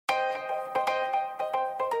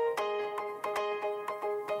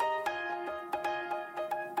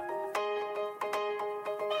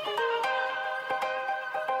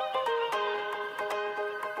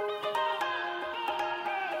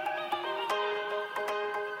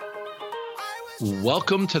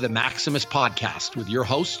Welcome to the Maximus Podcast with your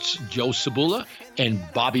hosts, Joe Sabula and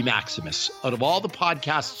Bobby Maximus. Out of all the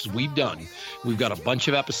podcasts we've done, we've got a bunch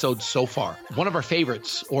of episodes so far. One of our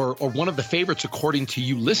favorites, or one of the favorites according to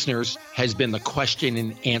you listeners, has been the question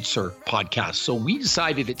and answer podcast. So we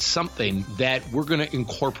decided it's something that we're going to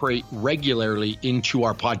incorporate regularly into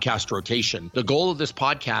our podcast rotation. The goal of this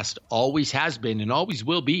podcast always has been and always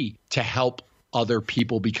will be to help other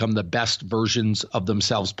people become the best versions of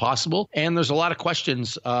themselves possible. And there's a lot of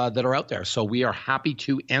questions that are out there. So we are happy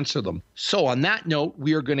to answer them. So on that note,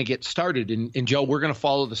 we are going to get started. And Joe, we're going to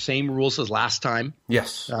follow the same rules as last time.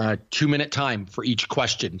 Yes. 2-minute time for each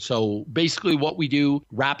question. So basically what we do,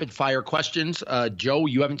 rapid fire questions. Joe,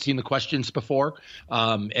 you haven't seen the questions before.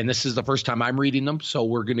 And this is the first time I'm reading them. So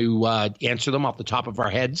we're going to answer them off the top of our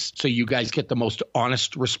heads. So you guys get the most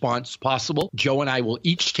honest response possible. Joe and I will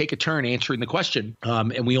each take a turn answering the question.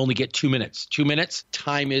 And we only get 2 minutes. 2 minutes,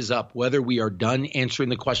 time is up, whether we are done answering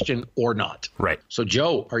the question or not. Right. So,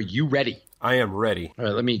 Joe, are you ready? I am ready. All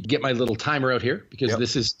right, let me get my little timer out here because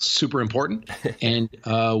this is super important. And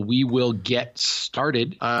we will get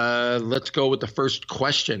started. Let's go with the first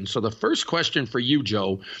question. So the first question for you,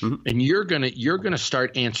 Joe, and you're gonna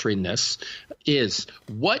start answering this, is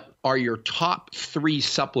what are your top 3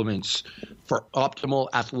 supplements for optimal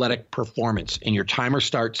athletic performance? And your timer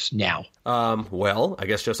starts now. Well, I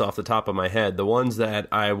guess just off the top of my head, the ones that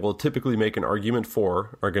I will typically make an argument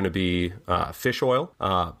for are going to be fish oil,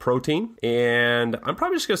 protein, and I'm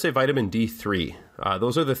probably just going to say vitamin D3.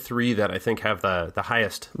 Those are the 3 that I think have the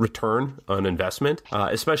highest return on investment,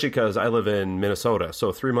 especially because I live in Minnesota.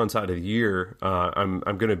 So 3 months out of the year, I'm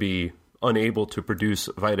going to be unable to produce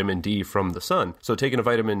vitamin D from the sun. So taking a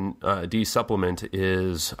vitamin D supplement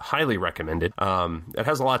is highly recommended. It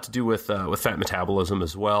has a lot to do with fat metabolism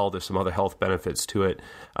as well. There's some other health benefits to it.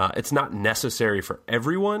 It's not necessary for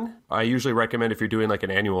everyone. I usually recommend if you're doing like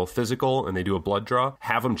an annual physical and they do a blood draw,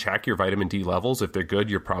 have them check your vitamin D levels. If they're good,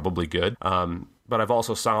 you're probably good. But I've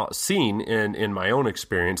also seen in my own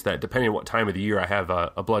experience that depending on what time of the year I have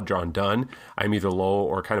a blood drawn done, I'm either low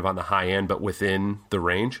or kind of on the high end, but within the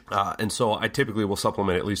range. And so I typically will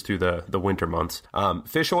supplement at least through the winter months.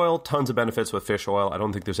 Fish oil, tons of benefits with fish oil. I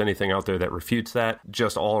don't think there's anything out there that refutes that.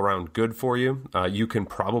 Just all around good for you. You can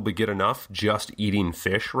probably get enough just eating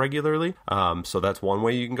fish regularly. So that's one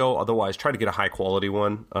way you can go. Otherwise, try to get a high quality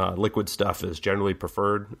one. Liquid stuff is generally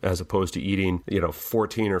preferred as opposed to eating,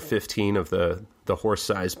 14 or 15 of the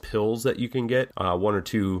horse-sized pills that you can get. 1 or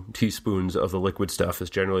 2 teaspoons of the liquid stuff is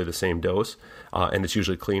generally the same dose, and it's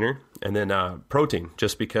usually cleaner. And then protein,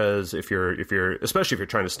 just because if you're especially if you're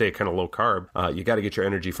trying to stay kind of low carb, you got to get your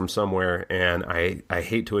energy from somewhere. And I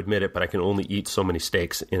hate to admit it, but I can only eat so many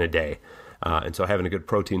steaks in a day. And so having a good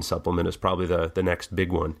protein supplement is probably the next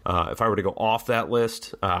big one. If I were to go off that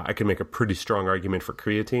list, I can make a pretty strong argument for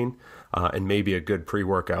creatine and maybe a good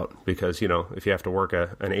pre-workout because, if you have to work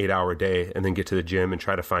an 8-hour day and then get to the gym and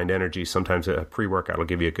try to find energy, sometimes a pre-workout will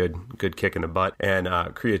give you a good kick in the butt. And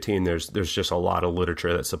creatine, there's just a lot of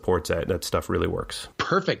literature that supports that. That stuff really works.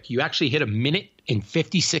 Perfect. You actually hit 1 minute and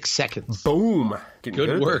 56 seconds. Boom.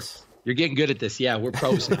 Good work. You're getting good at this. Yeah, we're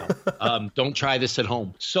pros now. Don't try this at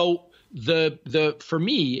home. So for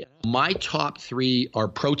me, my top 3 are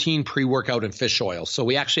protein, pre-workout, and fish oil. So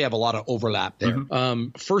we actually have a lot of overlap there.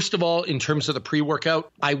 First of all, in terms of the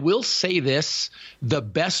pre-workout, I will say this, the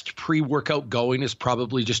best pre-workout going is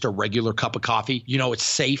probably just a regular cup of coffee. It's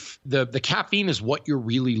safe. The caffeine is what you're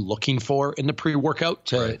really looking for in the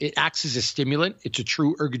pre-workout. It acts as a stimulant. It's a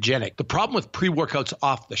true ergogenic. The problem with pre-workouts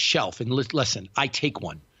off the shelf, and listen, I take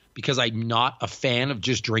one, because I'm not a fan of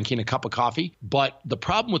just drinking a cup of coffee. But the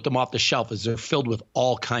problem with them off the shelf is they're filled with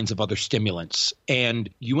all kinds of other stimulants. And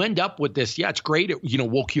you end up with this, it's great, it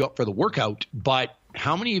woke you up for the workout, but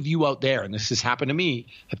how many of you out there, and this has happened to me,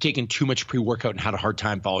 have taken too much pre-workout and had a hard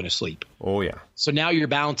time falling asleep? Oh, yeah. So now you're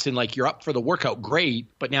balancing, like you're up for the workout, great,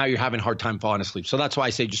 but now you're having a hard time falling asleep. So that's why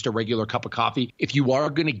I say just a regular cup of coffee. If you are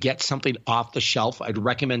going to get something off the shelf, I'd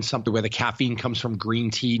recommend something where the caffeine comes from green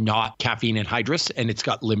tea, not caffeine anhydrous, and it's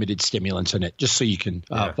got limited stimulants in it, just so you can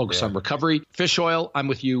focus on recovery. Fish oil, I'm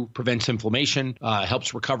with you, prevents inflammation,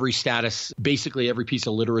 helps recovery status. Basically, every piece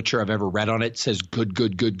of literature I've ever read on it says good,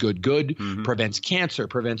 prevents cancer. cancer,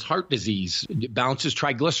 prevents heart disease, balances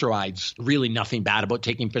triglycerides. Really nothing bad about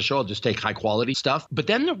taking fish oil, just take high quality stuff. But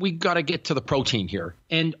then we got to get to the protein here.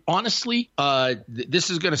 And honestly, this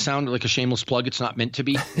is going to sound like a shameless plug. It's not meant to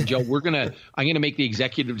be. And Joe, I'm going to make the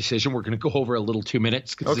executive decision. We're going to go over a little 2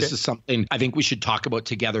 minutes because this is something I think we should talk about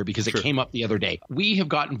together because it came up the other day. We have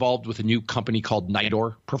got involved with a new company called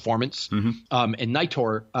Nitor Performance. And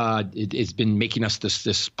Nitor has been making us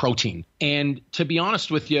this protein. And to be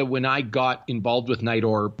honest with you, when I got involved with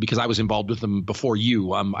Nitor, because I was involved with them before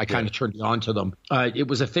you, I kind of turned on to them. It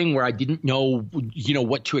was a thing where I didn't know,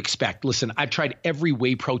 what to expect. Listen, I've tried every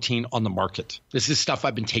whey protein on the market. This is stuff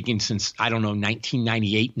I've been taking since,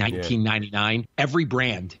 1998, 1999, every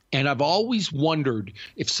brand. And I've always wondered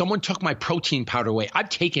if someone took my protein powder away. I've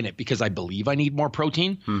taken it because I believe I need more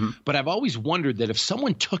protein, but I've always wondered that if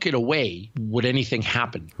someone took it away, would anything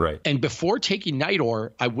happen? Right. And before taking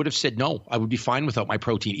Nitor, I would have said, no, I would be fine without my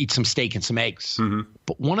protein, eat some steak and some eggs.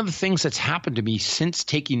 But one of the things that's happened to me since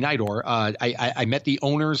taking Nitor, I met the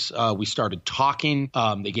owners. We started talking.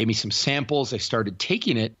 They gave me some samples. I started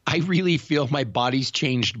taking it. I really feel my body's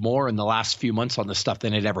changed more in the last few months on this stuff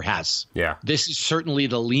than it ever has. Yeah. This is certainly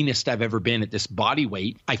the leanest I've ever been at this body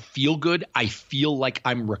weight. I feel good. I feel like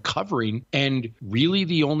I'm recovering. And really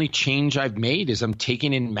the only change I've made is I'm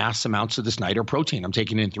taking in mass amounts of this Nitor protein. I'm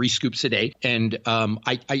taking in 3 scoops a day. And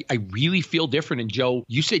I really feel different. And Joe,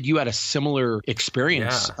 you said you had a similar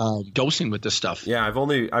experience dosing with this stuff. Yeah,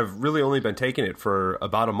 I've really only been taking it for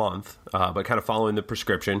about a month, but kind of following the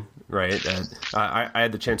prescription, right? And I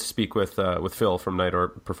had the chance to speak with Phil from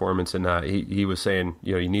Nitor Performance, and he was saying,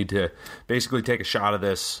 you need to basically take a shot of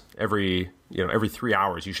this every 3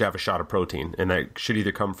 hours. You should have a shot of protein, and that should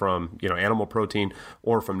either come from animal protein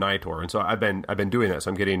or from Nitor. And so I've been doing that.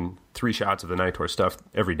 So I'm getting 3 shots of the Nitor stuff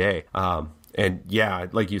every day. And yeah,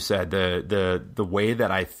 like you said, the way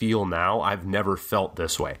that I feel now, I've never felt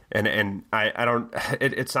this way. And I don't,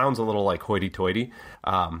 it sounds a little like hoity-toity,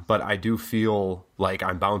 but I do feel like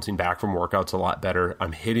I'm bouncing back from workouts a lot better.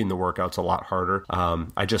 I'm hitting the workouts a lot harder.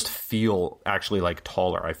 I just feel actually like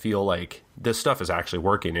taller. I feel like this stuff is actually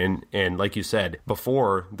working. And like you said,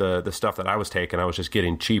 before the stuff that I was taking, I was just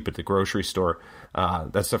getting cheap at the grocery store.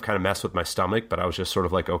 That stuff kind of messed with my stomach, but I was just sort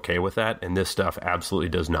of like okay with that. And this stuff absolutely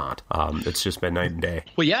does not. It's just been night and day.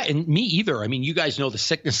 Well, yeah, and me either. I mean, you guys know the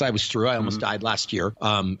sickness I was through. I almost died last year.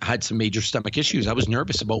 Had some major stomach issues. I was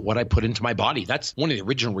nervous about what I put into my body. That's one of the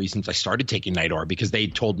original reasons I started taking Nitor, because they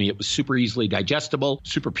told me it was super easily digestible,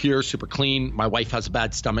 super pure, super clean. My wife has a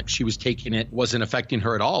bad stomach. She was taking it, wasn't affecting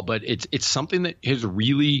her at all. But it's something that has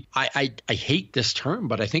really, I hate this term,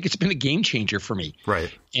 but I think it's been a game changer for me.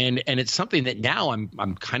 Right. And it's something that now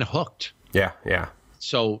I'm kind of hooked. Yeah. Yeah.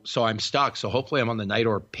 So I'm stuck. So hopefully I'm on the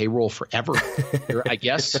Nitor payroll forever, I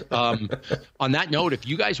guess. On that note, if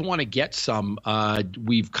you guys want to get some,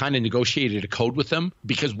 we've kind of negotiated a code with them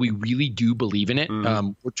because we really do believe in it.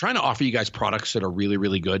 We're trying to offer you guys products that are really,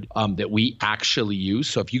 really good that we actually use.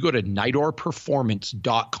 So if you go to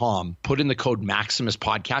nitorperformance.com, put in the code Maximus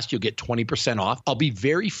Podcast, you'll get 20% off. I'll be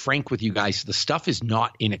very frank with you guys. The stuff is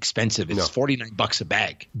not inexpensive. It's $49 a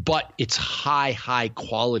bag, but it's high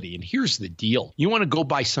quality. And here's the deal. You want to go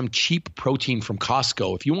buy some cheap protein from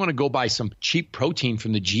Costco, if you want to go buy some cheap protein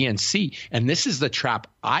from the GNC, and this is the trap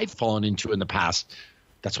I've fallen into in the past,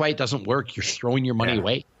 that's why it doesn't work. You're throwing your money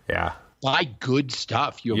away. Yeah. Buy good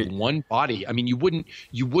stuff. You have one body. I mean, you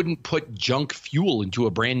wouldn't put junk fuel into a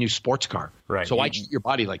brand new sports car. Right. So why treat your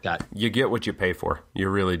body like that? You get what you pay for. You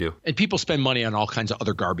really do. And people spend money on all kinds of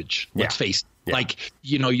other garbage. Let's face it. Yeah. Like,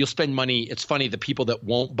 you'll spend money. It's funny, the people that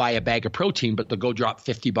won't buy a bag of protein, but they'll go drop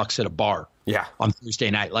 $50 at a bar on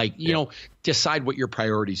Thursday night. Like, decide what your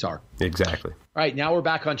priorities are. Exactly. All right, now we're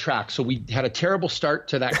back on track. So we had a terrible start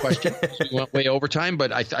to that question. We went way over time,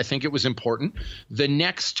 but I think it was important. The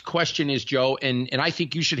next question is, Joe, and I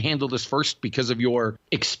think you should handle this first because of your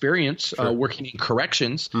experience working in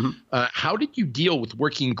corrections. How did you deal with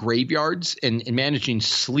working graveyards and managing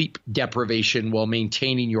sleep deprivation while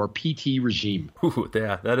maintaining your PT regime? Ooh,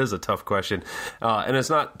 yeah, that is a tough question. And it's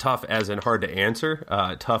not tough as in hard to answer,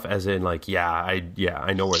 tough as in like, I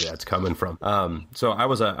know where that's coming from. So I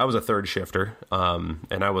was a third shifter.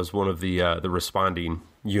 And I was one of the responding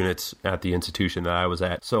units at the institution that I was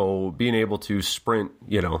at. So being able to sprint,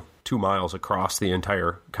 2 miles across the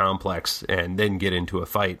entire complex and then get into a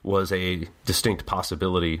fight was a distinct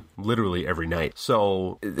possibility literally every night.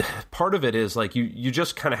 So part of it is like you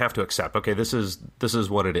just kind of have to accept, okay, this is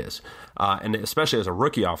what it is. And especially as a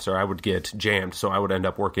rookie officer, I would get jammed. So I would end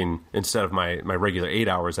up working, instead of my regular 8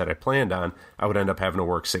 hours that I planned on, I would end up having to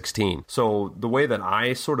work 16. So the way that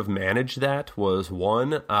I sort of managed that was,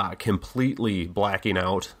 one, completely blacking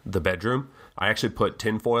out the bedroom. I actually put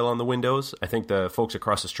tinfoil on the windows. I think the folks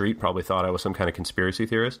across the street probably thought I was some kind of conspiracy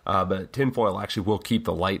theorist, but tinfoil actually will keep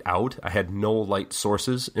the light out. I had no light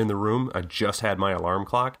sources in the room. I just had my alarm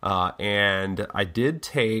clock, and I did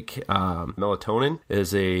take melatonin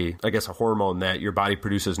is a hormone that your body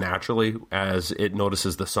produces naturally as it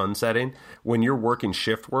notices the sun setting. When you're working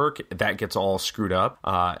shift work, that gets all screwed up.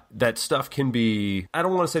 That stuff can be, I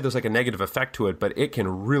don't want to say there's like a negative effect to it, but it can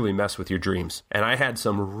really mess with your dreams. And I had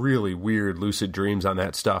some really weird lucid dreams on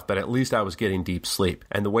that stuff, but at least I was getting deep sleep.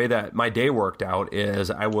 And the way that my day worked out is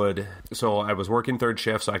I was working third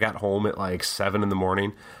shift, so I got home at like 7 in the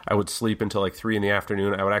morning. I would sleep until like 3 in the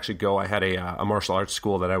afternoon. I would actually go, I had a martial arts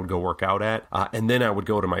school that I would go work out at, and then I would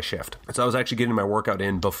go to my shift. So I was actually getting my workout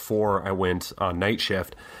in before I went on night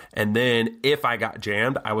shift. And then if I got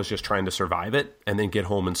jammed, I was just trying to survive it and then get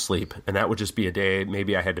home and sleep. And that would just be a day,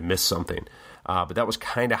 maybe I had to miss something. But that was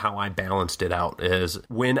kind of how I balanced it out, is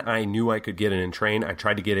when I knew I could get in and train, I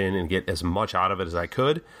tried to get in and get as much out of it as I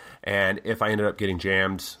could. And if I ended up getting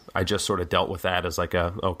jammed, I just sort of dealt with that as like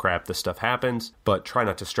oh crap, this stuff happens, but try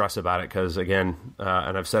not to stress about it. Because again,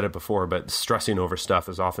 and I've said it before, but stressing over stuff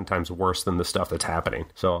is oftentimes worse than the stuff that's happening.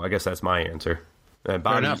 So I guess that's my answer. And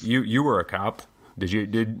Bobby, you were a cop.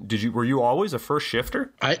 Were you always a first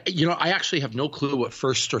shifter? I actually have no clue what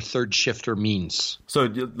first or third shifter means.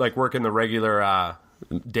 So like working the regular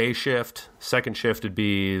day shift, second shift would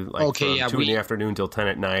be like from 2 in the afternoon till 10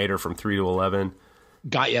 at night, or from 3 to 11.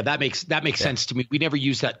 That makes sense to me. We never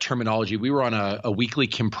used that terminology. We were on a weekly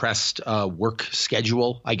compressed work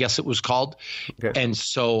schedule, I guess it was called. Okay. And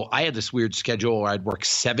so I had this weird schedule where I'd work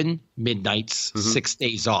 7 midnights, 6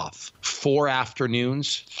 days off, 4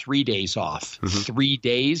 afternoons, 3 days off, 3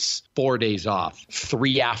 days, 4 days off,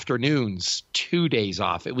 3 afternoons, 2 days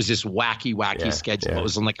off. It was this wacky schedule. It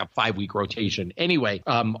was in like a 5-week rotation. Anyway,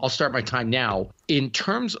 I'll start my time now. In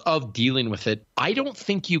terms of dealing with it, I don't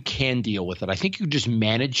think you can deal with it. I think you just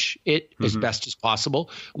manage it as best as possible.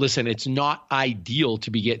 Listen, it's not ideal to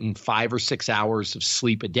be getting 5 or 6 hours of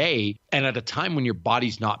sleep a day, and at a time when your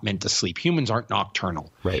body's not meant to sleep. Humans aren't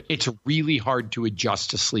nocturnal. Right. It's really hard to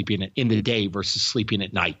adjust to sleeping in the day versus sleeping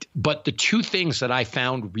at night. But the two things that I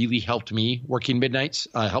found really helped me working midnights,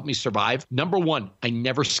 helped me survive. Number one, I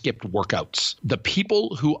never skipped workouts. The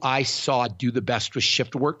people who I saw do the best with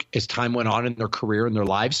shift work as time went on in their career and their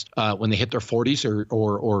lives, when they hit their 40s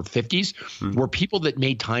or 50s, were people that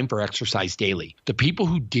made time for exercise daily. The people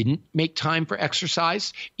who didn't make time for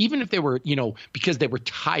exercise, even if they were, because they were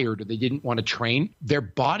tired or they didn't want to train, their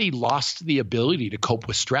body lost the ability to cope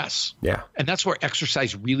with stress. Yeah. And that's where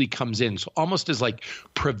exercise really comes in. So almost as like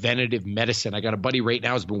preventative medicine. I got a buddy right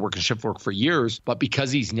now who's been working shift work for years, but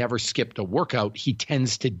because he's never skipped a workout, he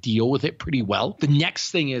tends to deal with it pretty well. The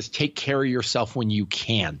next thing is take care of yourself when you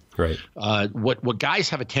can. Right. What guys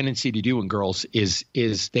have a tendency to do, and girls, is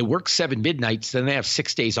they work 7 midnights, then they have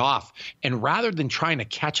 6 days off. And rather than trying to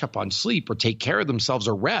catch up on sleep or take care of themselves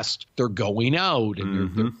or rest, they're going out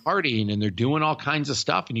and they're partying and they're doing all kinds of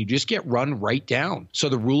stuff, and you just get run right down. So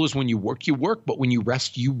the rule is when you work, but when you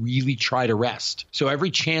rest, you really try to rest. So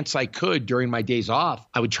every chance I could during my days off,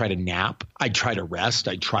 I would try to nap. I'd try to rest.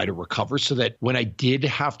 I'd try to recover so that when I did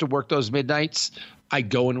have to work those midnights, I'd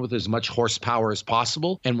go in with as much horsepower as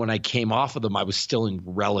possible. And when I came off of them, I was still in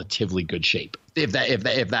relatively good shape, if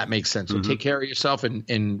that makes sense. So take care of yourself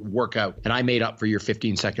and work out. And I made up for your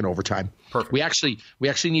 15-second overtime. Perfect. We actually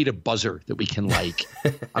need a buzzer that we can like.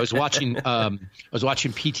 I was watching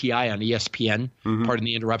PTI on ESPN, pardon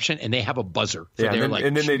the interruption, and they have a buzzer. So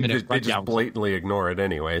and then they just blatantly ignore it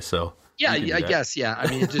anyway. So yeah, I guess. Yeah. I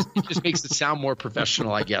mean, it just makes it sound more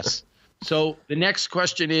professional, I guess. So the next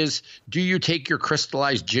question is, do you take your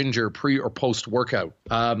crystallized ginger pre or post workout?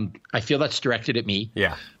 I feel that's directed at me.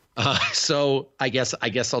 Yeah. So I guess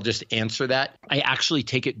I'll just answer that. I actually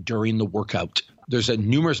take it during the workout. There's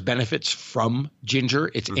numerous benefits from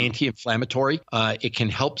ginger. It's anti-inflammatory. It can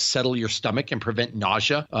help settle your stomach and prevent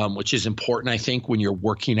nausea, which is important, I think, when you're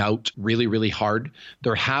working out really, really hard.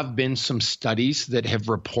 There have been some studies that have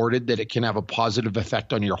reported that it can have a positive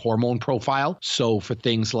effect on your hormone profile. So for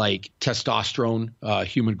things like testosterone,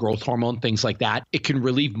 human growth hormone, things like that, it can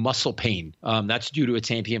relieve muscle pain. That's due to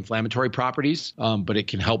its anti-inflammatory properties, but it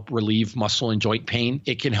can help relieve muscle and joint pain.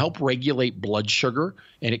 It can help regulate blood sugar,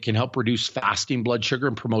 and it can help reduce fasting blood sugar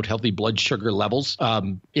and promote healthy blood sugar levels.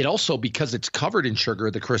 It also, because it's covered in sugar,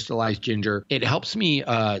 the crystallized ginger, it helps me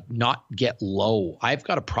not get low. I've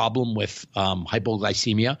got a problem with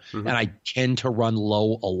hypoglycemia, and I tend to run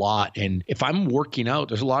low a lot. And if I'm working out,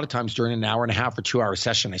 there's a lot of times during an hour and a half or 2 hour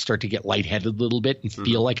session, I start to get lightheaded a little bit and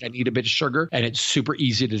feel like I need a bit of sugar, and it's super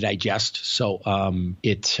easy to digest. So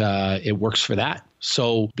it works for that.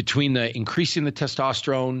 So between the increasing the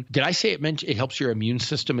testosterone, did I say it helps your immune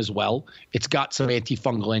system as well? It's got some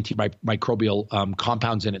antifungal, antimicrobial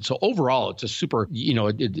compounds in it. So overall, it's a super, a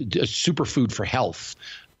superfood for health.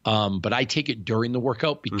 But I take it during the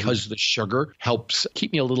workout because the sugar helps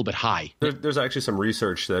keep me a little bit high. There's actually some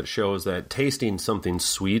research that shows that tasting something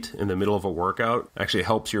sweet in the middle of a workout actually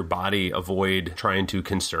helps your body avoid trying to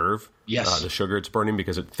conserve the sugar it's burning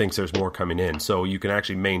because it thinks there's more coming in. So you can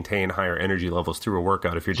actually maintain higher energy levels through a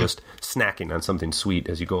workout if you're just snacking on something sweet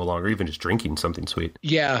as you go along, or even just drinking something sweet.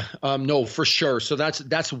 Yeah, no, for sure. So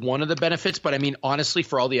that's one of the benefits. But I mean, honestly,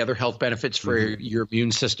 for all the other health benefits for your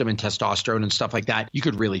immune system and testosterone and stuff like that, you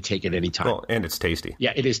could really take it anytime. Well, and it's tasty.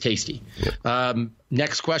 Yeah, it is tasty. Yep.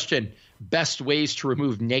 Next question. Best ways to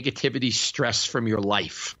remove negativity, stress from your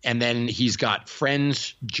life. And then he's got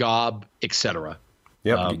friends, job, etc.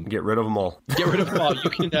 Yep, get rid of them all. Get rid of them all.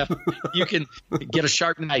 You can get a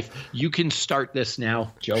sharp knife. You can start this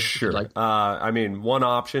now, Joe. Sure. I mean, one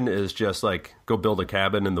option is just like go build a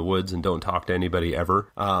cabin in the woods and don't talk to anybody ever.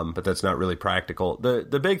 But that's not really practical.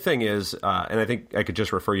 The big thing is, and I think I could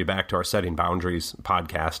just refer you back to our Setting Boundaries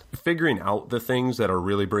podcast, figuring out the things that are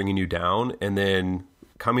really bringing you down and then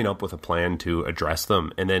coming up with a plan to address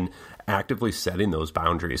them and then actively setting those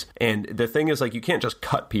boundaries. And the thing is, like, you can't just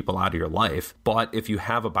cut people out of your life, but if you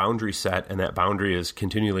have a boundary set and that boundary is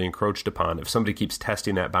continually encroached upon, if somebody keeps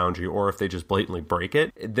testing that boundary or if they just blatantly break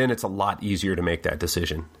it, then it's a lot easier to make that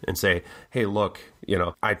decision and say, hey, look,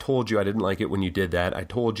 I told you I didn't like it when you did that. I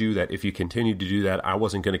told you that if you continued to do that, I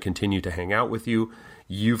wasn't going to continue to hang out with you.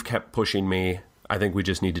 You've kept pushing me. I think we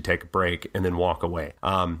just need to take a break and then walk away.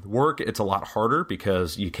 Work, it's a lot harder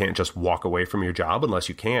because you can't just walk away from your job unless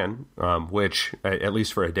you can, which at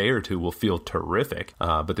least for a day or two will feel terrific.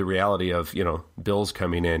 But the reality of, bills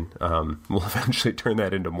coming in will eventually turn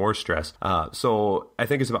that into more stress. So I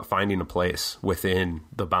think it's about finding a place within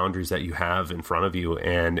the boundaries that you have in front of you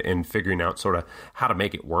and figuring out sort of how to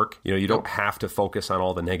make it work. You don't have to focus on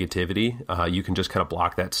all the negativity. You can just kind of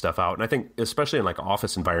block that stuff out. And I think especially in like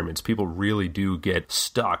office environments, people really do get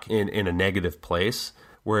stuck in a negative place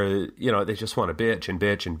where, they just want to bitch and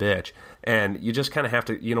bitch and bitch. And you just kind of have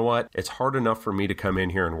to, it's hard enough for me to come in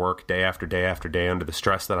here and work day after day after day under the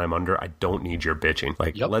stress that I'm under. I don't need your bitching.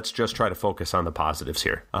 Let's just try to focus on the positives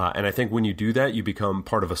here. And I think when you do that, you become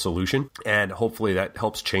part of a solution, and hopefully that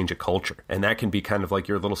helps change a culture. And that can be kind of like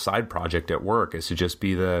your little side project at work, is to just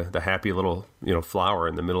be the happy little, flower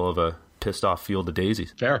in the middle of a pissed off field of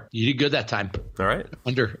daisies. Fair. You did good that time. All right.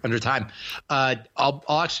 Under time. I'll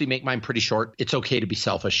actually make mine pretty short. It's okay to be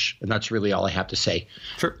selfish, and that's really all I have to say.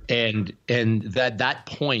 Sure. And that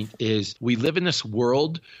point is, we live in this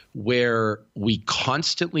world where we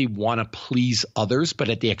constantly want to please others, but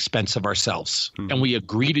at the expense of ourselves. Mm-hmm. And we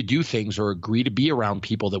agree to do things or agree to be around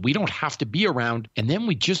people that we don't have to be around. And then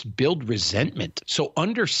we just build resentment. So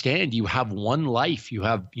understand, you have one life. You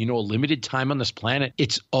have, a limited time on this planet.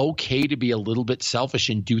 It's okay to be a little bit selfish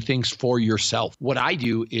and do things for yourself. What I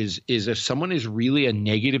do is if someone is really a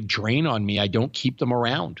negative drain on me, I don't keep them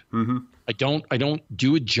around. Mm-hmm. I don't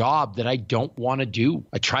do a job that I don't want to do.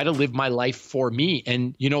 I try to live my life for me.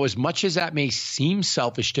 And, as much as that may seem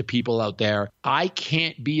selfish to people out there, I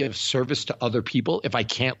can't be of service to other people if I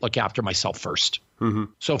can't look after myself first. Mm-hmm.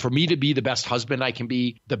 So for me to be the best husband I can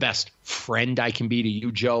be, the best friend I can be to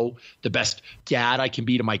you, Joe, the best dad I can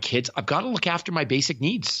be to my kids, I've got to look after my basic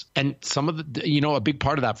needs. And some of the, a big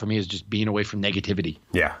part of that for me is just being away from negativity.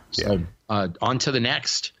 Yeah. So on to the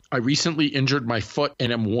next. I recently injured my foot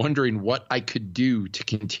and I'm wondering what I could do to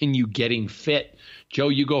continue getting fit. Joe,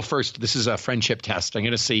 you go first. This is a friendship test. I'm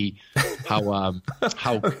going to see how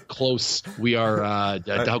close we are,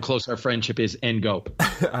 how close our friendship is, and go.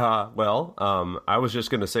 I was just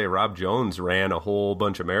going to say Rob Jones ran a whole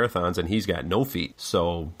bunch of marathons and he's got no feet.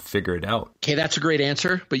 So figure it out. Okay, that's a great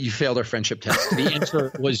answer, but you failed our friendship test. The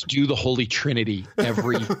answer was do the Holy Trinity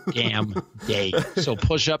every damn day. So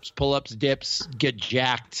push-ups, pull-ups, dips, get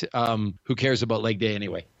jacked. Who cares about leg day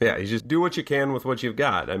anyway? Yeah, you just do what you can with what you've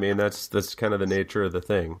got. I mean, that's kind of the nature of the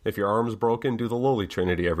thing. If your arm's broken, do the lowly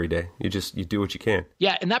Trinity every day. You do what you can.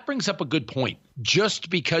 Yeah, and that brings up a good point. Just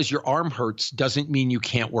because your arm hurts doesn't mean you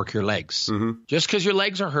can't work your legs. Mm-hmm. Just because your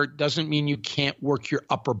legs are hurt doesn't mean you can't work your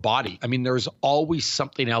upper body. I mean, there's always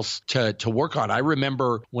something else to work on. I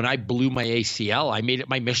remember when I blew my ACL, I made it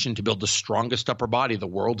my mission to build the strongest upper body the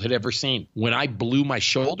world had ever seen. When I blew my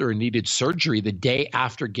shoulder and needed surgery, the day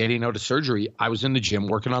after getting out of surgery, I was in the gym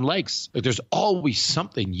working on legs. There's always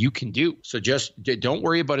something you can do. So just don't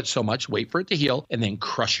worry about it so much. Wait for it to heal and then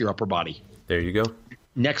crush your upper body. There you go.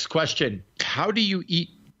 Next question. How do you eat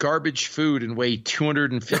garbage food and weigh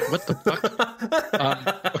 250? What the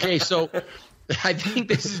fuck? Okay, so I think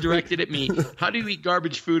this is directed at me. How do you eat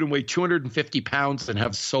garbage food and weigh 250 pounds and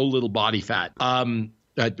have so little body fat?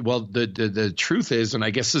 Well, the truth is, and I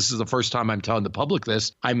guess this is the first time I'm telling the public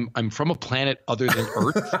this, I'm from a planet other than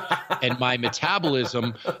Earth, and my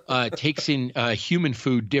metabolism takes in human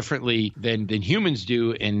food differently than humans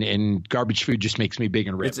do, and garbage food just makes me big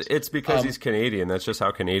and ripped. It's because he's Canadian. That's just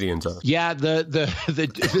how Canadians are. Yeah,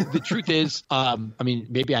 the truth is, I mean,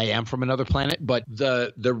 maybe I am from another planet, but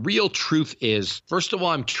the real truth is, first of all,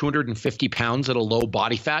 I'm 250 pounds at a low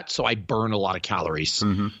body fat, so I burn a lot of calories.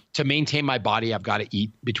 Mm-hmm. To maintain my body, I've got to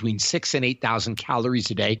eat between 6,000 and 8,000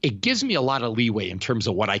 calories a day. It gives me a lot of leeway in terms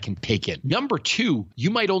of what I can take in. Number two, you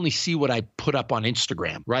might only see what I put up on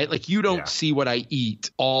Instagram, right? Like you don't see what I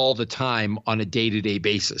eat all the time on a day-to-day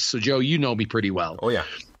basis. So Joe, you know me pretty well. Oh, yeah.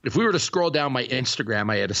 If we were to scroll down my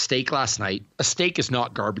Instagram, I had a steak last night. A steak is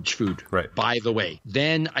not garbage food, right? By the way.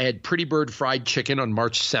 Then I had Pretty Bird fried chicken on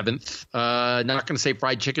March 7th. Not going to say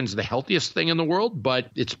fried chicken's the healthiest thing in the world, but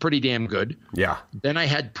it's pretty damn good. Yeah. Then I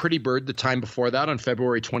had Pretty Bird the time before that on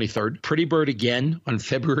February 23rd. Pretty Bird again on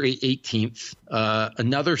February 18th.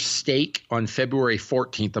 Another steak on February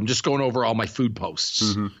 14th. I'm just going over all my food posts.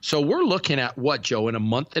 Mm-hmm. So we're looking at what, Joe? In a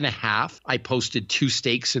month and a half, I posted 2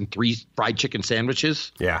 steaks and 3 fried chicken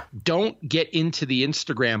sandwiches. Yeah. Don't get into the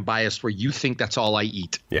Instagram bias where you think that's all I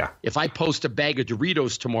eat. Yeah. If I post a bag of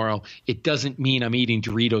Doritos tomorrow, it doesn't mean I'm eating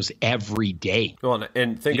Doritos every day. Well,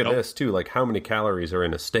 and think of this too, like how many calories are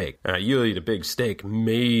in a steak? You eat a big steak,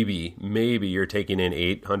 maybe you're taking in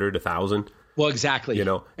 800, 1,000. Well, exactly. And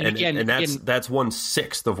again, that's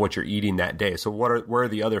 1/6 of what you're eating that day. So where are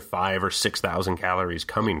the other 5,000 or 6,000 calories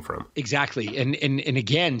coming from? Exactly. And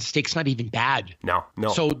again, steak's not even bad. No.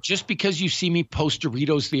 So just because you see me post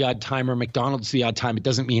Doritos the odd time or McDonald's the odd time, it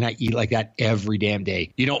doesn't mean I eat like that every damn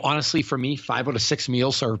day. Honestly, for me, 5 out of 6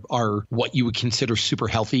 meals are what you would consider super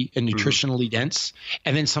healthy and nutritionally dense.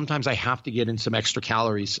 And then sometimes I have to get in some extra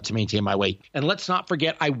calories to maintain my weight. And let's not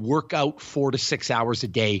forget, I work out 4 to 6 hours a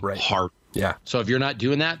day hard. Yeah. So if you're not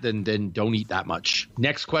doing that, then don't eat that much.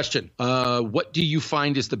 Next question. What do you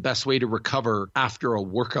find is the best way to recover after a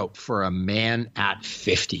workout for a man at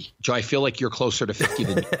 50? Joe, I feel like you're closer to 50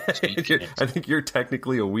 than me. I think you're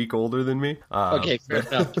technically a week older than me. Okay, fair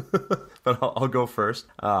enough. But I'll go first.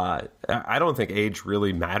 I don't think age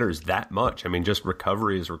really matters that much. I mean, just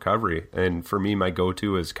recovery is recovery. And for me, my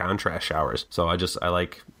go-to is contrast showers. So I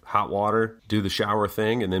like hot water, do the shower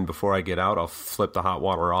thing, and then before I get out, I'll flip the hot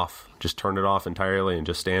water off. Just turn it off entirely and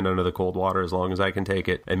just stand under the cold water as long as I can take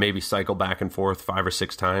it, and maybe cycle back and forth 5 or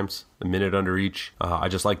 6 times, a minute under each. I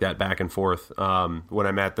just like that back and forth. When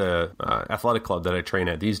I'm at the athletic club that I train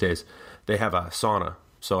at these days, they have a sauna.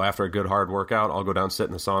 So after a good hard workout, I'll go down, sit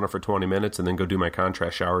in the sauna for 20 minutes, and then go do my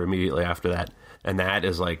contrast shower immediately after that. And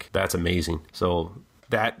that's amazing. So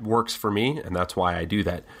that works for me, and that's why I do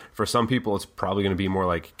that. For some people, it's probably going to be more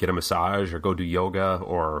like get a massage or go do yoga,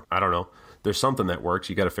 or I don't know. There's something that works.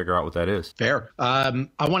 You got to figure out what that is. Fair. I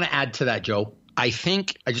want to add to that, Joe. I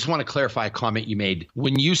just want to clarify a comment you made.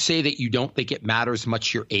 When you say that you don't think it matters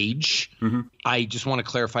much your age, I just want to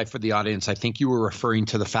clarify for the audience. I think you were referring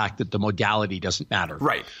to the fact that the modality doesn't matter.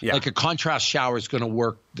 Right. Yeah. Like a contrast shower is going to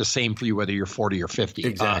work the same for you whether you're 40 or 50.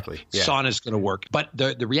 Exactly. Sauna is going to work. But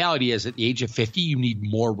the reality is at the age of 50, you need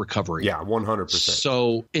more recovery. Yeah, 100%.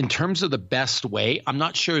 So in terms of the best way, I'm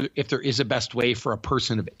not sure if there is a best way for a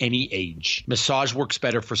person of any age. Massage works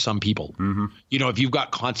better for some people. Mm-hmm. If you've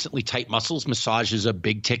got constantly tight muscles, massage is a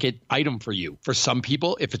big ticket item for you. For some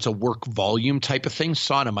people, if it's a work volume type of thing,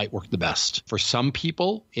 sauna might work the best. For some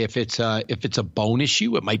people, if it's a bone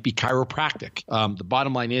issue, it might be chiropractic. The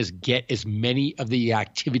bottom line is get as many of the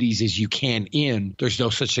activities as you can in. There's no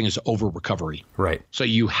such thing as over recovery. Right. So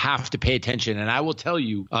you have to pay attention. And I will tell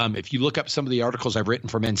you, if you look up some of the articles I've written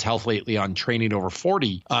for Men's Health lately on training over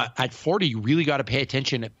 40, at 40, you really got to pay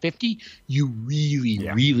attention. At 50, you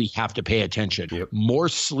really have to pay attention. Yep. More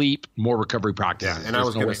sleep, more recovery practices. Yeah, and I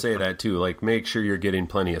was going to say that too. Like, make sure you're getting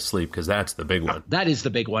plenty of sleep, because that's the big one. That is the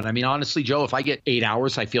big one. I mean, honestly, Joe, if I get 8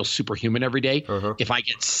 hours, I feel superhuman every day. If I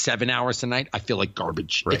get 7 hours a night, I feel like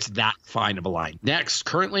garbage. Right. It's that fine of a line. Next,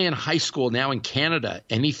 currently in high school, now in Canada,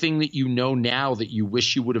 anything that you know now that you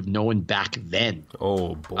wish you would have known back then?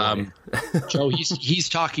 Oh, boy. Joe, he's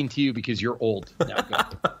talking to you because you're old. Now,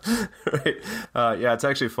 go. Right. Yeah, it's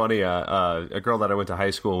actually funny. A girl that I went to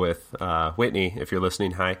high school with, Whitney, if you're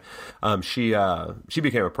listening, hi. She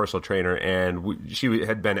became a personal trainer, and she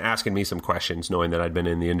had been asking me some questions, knowing that I'd been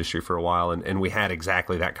in the industry for a while, and we had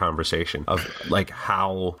exactly that conversation of like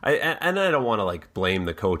how, and I don't want to like blame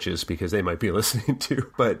the coaches because they might be listening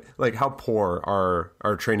too, but like how poor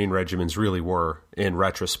our training regimens really were in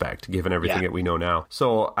retrospect, given everything that we know now.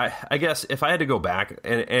 So I guess if I had to go back,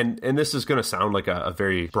 and this is going to sound like a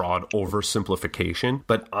very broad oversimplification,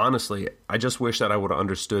 but honestly, I just wish that I would have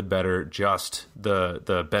understood better just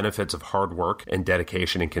the benefits of hard work and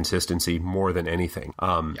dedication and consistency more than anything.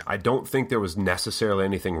 I don't think there was necessarily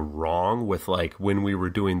anything wrong with like when we were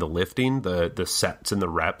doing the lifting, the sets and the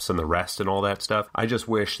reps and the rest and all that stuff. I just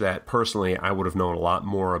wish that personally I would have known a lot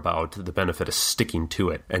more about the benefit of sticking to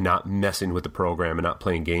it and not messing with the program and not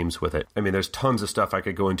playing games with it. I mean, there's tons of stuff I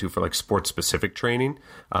could go into for like sports specific training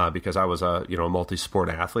because I was a multi-sport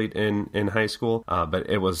athlete in high school, but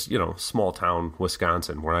it was small town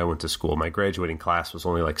Wisconsin where I went to school. My graduating class was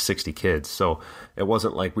only like 60 kids, so it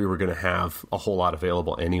wasn't like we were going to have a whole lot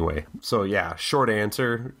available anyway. So yeah, short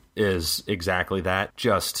answer is exactly that.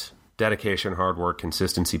 Just dedication, hard work,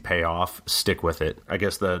 consistency pay off, stick with it. I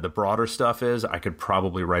guess the broader stuff is I could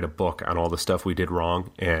probably write a book on all the stuff we did wrong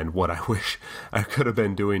and what I wish I could have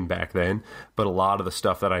been doing back then. But a lot of the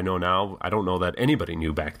stuff that I know now, I don't know that anybody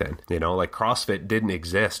knew back then. Like CrossFit didn't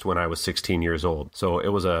exist when I was 16 years old. So it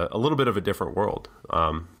was a little bit of a different world.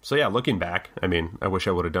 So yeah, looking back, I mean, I wish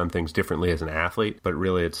I would have done things differently as an athlete, but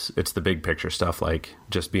really it's the big picture stuff, like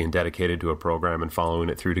just being dedicated to a program and following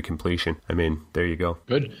it through to completion. I mean, there you go.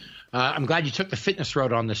 Good. I'm glad you took the fitness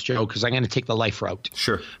route on this, Joe, because I'm going to take the life route.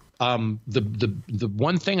 Sure. The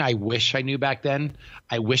one thing I wish I knew back then,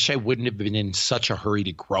 I wish I wouldn't have been in such a hurry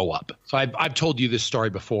to grow up. So I've told you this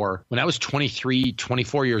story before. When I was 23,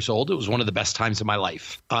 24 years old, it was one of the best times of my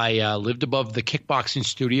life. I lived above the kickboxing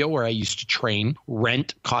studio where I used to train.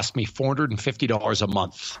 Rent cost me $450 a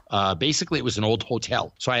month. Basically, it was an old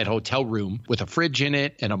hotel. So I had a hotel room with a fridge in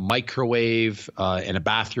it and a microwave and a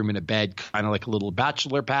bathroom and a bed, kind of like a little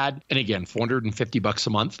bachelor pad. And again, $450 a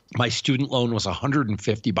month. My student loan was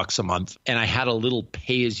 $150 a month, and I had a little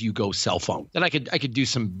pay-as-you-go cell phone that I could do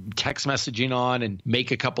some text messaging on and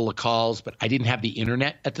make a couple of calls, but I didn't have the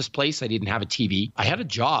internet at this place. I didn't have a TV. I had a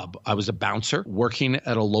job. I was a bouncer working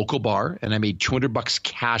at a local bar, and I made $200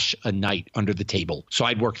 cash a night under the table. So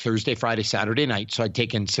I'd work Thursday, Friday, Saturday night. So I'd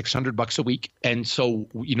take in $600 a week. And so,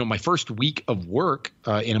 my first week of work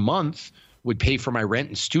in a month would pay for my rent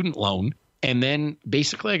and student loan. And then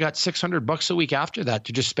basically I got $600 a week after that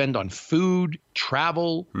to just spend on food,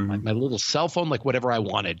 travel, my little cell phone, like whatever I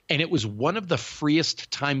wanted. And it was one of the freest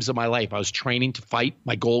times of my life. I was training to fight.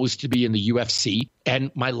 My goal was to be in the UFC.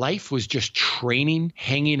 And my life was just training,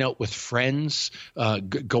 hanging out with friends,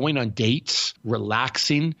 going on dates,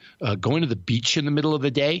 relaxing, going to the beach in the middle of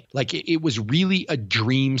the day. Like it was really a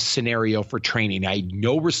dream scenario for training. I had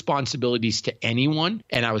no responsibilities to anyone,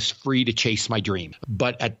 and I was free to chase my dream.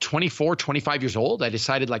 But at 24, 25 years old, I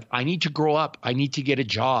decided like I need to grow up. I need to get a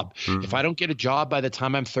job. If I don't get a job by the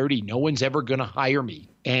time I'm 30, no one's ever going to hire me.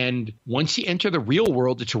 And once you enter the real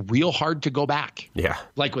world, it's real hard to go back. Yeah.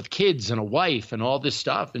 Like with kids and a wife and all this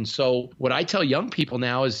stuff. And so what I tell young people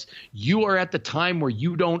now is you are at the time where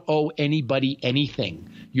you don't owe anybody anything.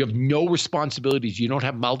 You have no responsibilities. You don't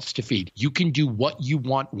have mouths to feed. You can do what you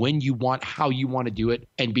want, when you want, how you want to do it,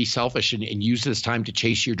 and be selfish and use this time to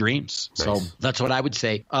chase your dreams. Nice. So that's what I would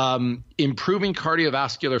say. Improving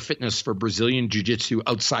cardiovascular fitness for Brazilian Jiu-Jitsu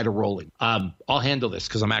outside of rolling. I'll handle this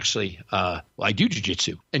because I'm actually I do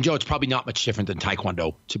Jiu-Jitsu. And Joe, it's probably not much different than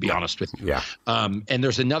Taekwondo, to be honest with you. Yeah. And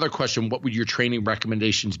there's another question. What would your training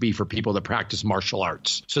recommendations be for people that practice martial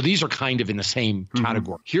arts? So these are kind of in the same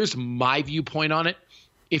category. Here's my viewpoint on it.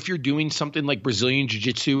 If you're doing something like Brazilian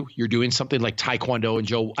Jiu-Jitsu, you're doing something like Taekwondo, and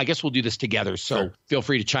Joe, I guess we'll do this together. So Feel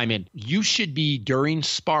free to chime in. You should be during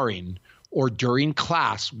sparring or during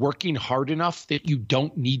class working hard enough that you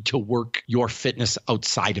don't need to work your fitness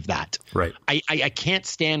outside of that. Right. I can't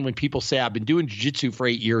stand when people say, I've been doing jiu-jitsu for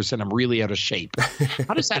 8 years and I'm really out of shape.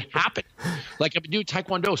 How does that happen? Like I've been doing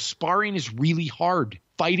Taekwondo. Sparring is really hard.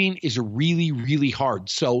 Fighting is really, really hard.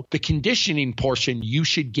 So the conditioning portion you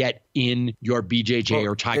should get in your BJJ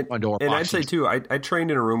or Taekwondo or boxing. And I'd say too, I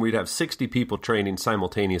trained in a room, we'd have 60 people training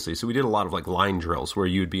simultaneously. So we did a lot of like line drills where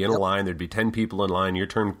you'd be in a line, there'd be 10 people in line, your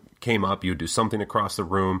turn came up, you'd do something across the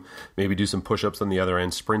room, maybe do some push-ups on the other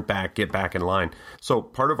end, sprint back, get back in line. So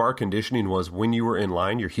part of our conditioning was when you were in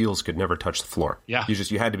line, your heels could never touch the floor. Yeah.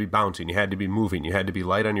 You had to be bouncing, you had to be moving, you had to be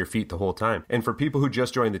light on your feet the whole time. And for people who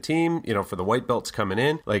just joined the team, for the white belts coming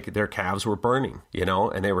in, like their calves were burning,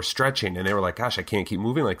 and they were stretching and they were like, gosh, I can't keep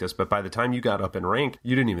moving like this. But by the time you got up in rank,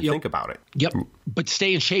 you didn't even think about it. Yep. But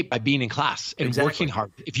stay in shape by being in class and working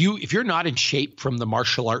hard. If you're not in shape from the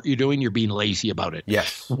martial art you're doing, you're being lazy about it.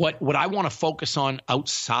 Yes. What I want to focus on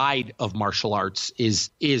outside of martial arts is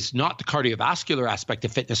not the cardiovascular aspect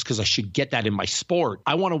of fitness, because I should get that in my sport.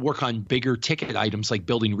 I want to work on bigger ticket items like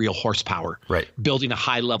building real horsepower, right? Building a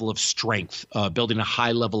high level of strength, building a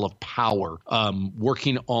high level of power,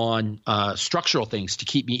 working on structural things to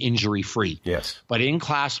keep me injury free. Yes. But in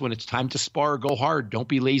class, when it's time to spar, go hard. Don't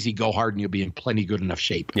be lazy. Go hard, and you'll be in plenty good enough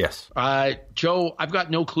shape. Yes. Joe, I've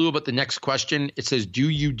got no clue about the next question. It says, do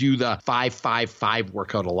you do the 5-5-5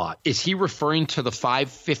 workout a lot? Is he referring to the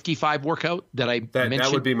 5-55 workout that I mentioned?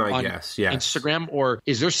 That would be my guess. Yes. Instagram, or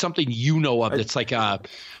is there something you know of that's like a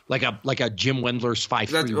Jim Wendler's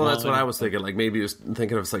 5-3-1? Well, that's what I was thinking. Like maybe I was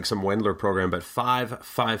thinking of like some Wendler program, but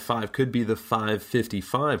 5-5-5 could be the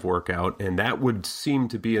 5-55 workout, and that would seem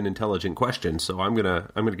to be an intelligent question. So I'm gonna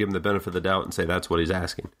give him the benefit of the doubt and say that's what he's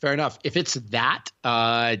asking. Fair enough. If it's that,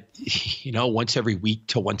 once every week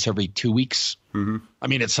to once every 2 weeks. Mm-hmm. I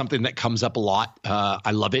mean, it's something that comes up a lot.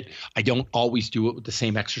 I love it. I don't always do it with the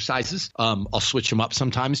same exercises. I'll switch them up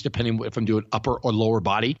sometimes depending if I'm doing upper or lower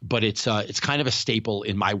body. But it's kind of a staple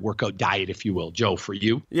in my workout diet, if you will. Joe, for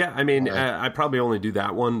you? Yeah, I mean, I probably only do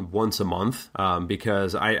that one once a month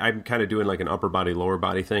because I'm kind of doing like an upper body, lower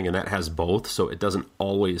body thing, and that has both, so it doesn't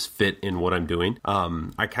always fit in what I'm doing.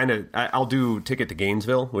 I'll do Ticket to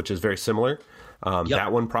Gainesville, which is very similar.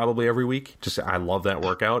 That one probably every week. Just I love that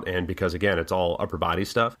workout, and because again, it's all upper body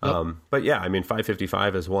stuff. Yep. But yeah, I mean,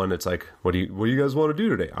 555 is one. It's like, what do you guys want to do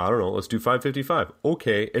today? I don't know. Let's do 555.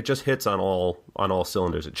 Okay, it just hits on all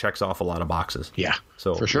cylinders. It checks off a lot of boxes. Yeah,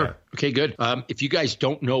 so for sure. Yeah. Okay, good. If you guys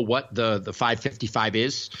don't know what the 555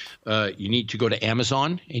 is, you need to go to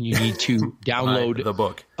Amazon and you need to download the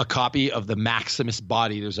book, a copy of the Maximus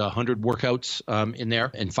Body. There's 100 workouts in there,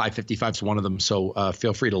 and 555 is one of them. So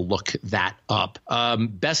feel free to look that up.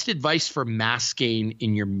 Best advice for mass gain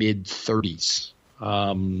in your mid 30s.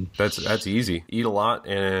 That's easy. Eat a lot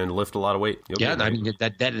and lift a lot of weight. I mean,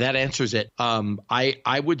 that answers it.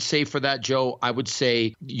 I would say for that, Joe, I would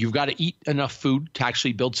say you've got to eat enough food to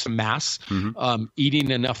actually build some mass. Mm-hmm.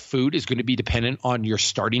 Eating enough food is going to be dependent on your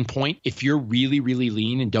starting point. If you're really, really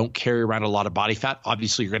lean and don't carry around a lot of body fat,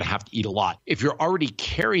 obviously you're going to have to eat a lot. If you're already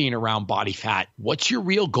carrying around body fat, what's your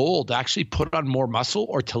real goal? To actually put on more muscle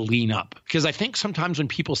or to lean up? Because I think sometimes when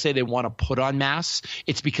people say they want to put on mass,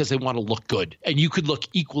 it's because they want to look good. And you could look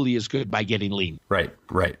equally as good by getting lean. Right.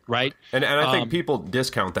 And I think people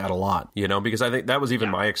discount that a lot, because I think that was even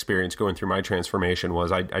my experience going through my transformation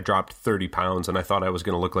was I dropped 30 pounds and I thought I was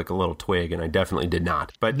going to look like a little twig, and I definitely did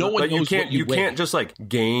not. But you can't just like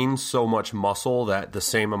gain so much muscle that the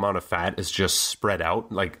same amount of fat is just spread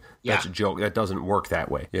out. Like that's a joke. That doesn't work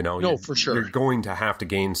that way. No, for sure. You're going to have to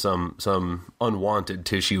gain some unwanted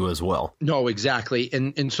tissue as well. No, exactly.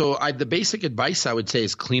 And so the basic advice I would say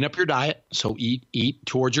is clean up your diet. So eat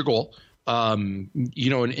towards your goal. And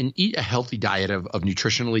eat a healthy diet of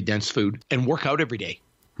nutritionally dense food and work out every day.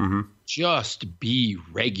 Mm-hmm. Just be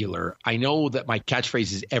regular. I know that my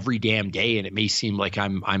catchphrase is every damn day, and it may seem like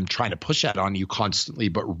I'm trying to push that on you constantly,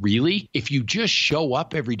 but really, if you just show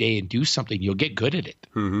up every day and do something, you'll get good at it.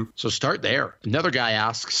 Mm-hmm. So start there. Another guy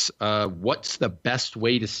asks, what's the best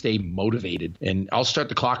way to stay motivated? And I'll start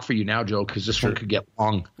the clock for you now, Joe, because this one could get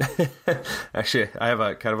long. Actually, I have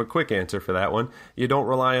a kind of a quick answer for that one. You don't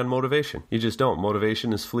rely on motivation. You just don't.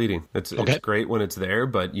 Motivation is fleeting. It's great when it's there,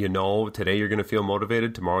 but today you're going to feel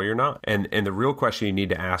motivated, tomorrow you're not. And the real question you need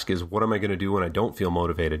to ask is, what am I going to do when I don't feel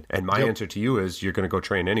motivated? And my answer to you is you're going to go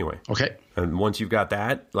train anyway. Okay. And once you've got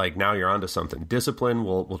that, like now you're onto something. Discipline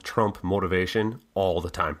will trump motivation all the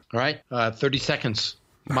time. All right. 30 seconds.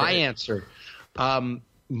 My answer.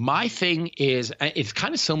 My thing is, it's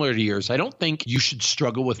kind of similar to yours. I don't think you should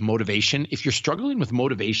struggle with motivation. If you're struggling with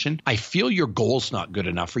motivation, I feel your goal's not good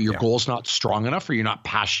enough, or your goal's not strong enough, or you're not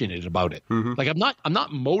passionate about it. Mm-hmm. Like I'm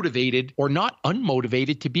not motivated or not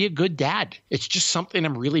unmotivated to be a good dad. It's just something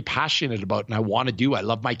I'm really passionate about and I want to do. I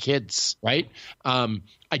love my kids, right?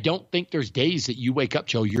 I don't think there's days that you wake up,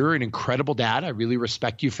 Joe, you're an incredible dad. I really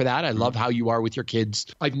respect you for that. I love how you are with your kids.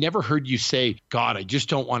 I've never heard you say, God, I just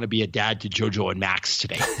don't want to be a dad to JoJo and Max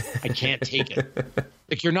today. I can't take it.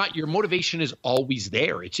 Like your motivation is always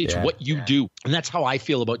there. It's what you do. And that's how I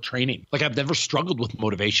feel about training. Like I've never struggled with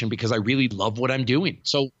motivation because I really love what I'm doing.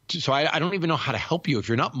 So I don't even know how to help you. If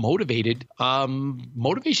you're not motivated,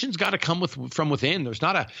 motivation's got to come from within. There's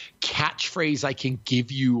not a catchphrase I can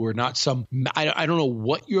give you or not some, I don't know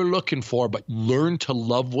what you're looking for, but learn to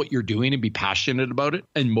love what you're doing and be passionate about it.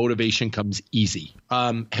 And motivation comes easy.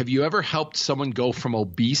 Have you ever helped someone go from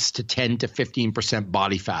obese to 10 to 15%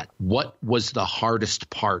 body fat? What was the hardest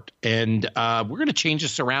part? And we're going to change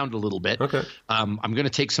this around a little bit. Okay. I'm going to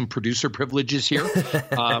take some producer privileges here.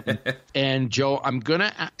 And Joe, I'm going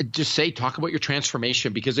to just talk about your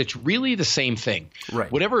transformation because it's really the same thing.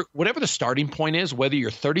 Right. Whatever the starting point is, whether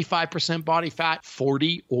you're 35% body fat,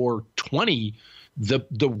 40 or 20,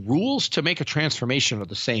 the rules to make a transformation are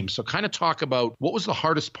the same. So kind of talk about what was the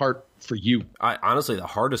hardest part for you? Honestly, the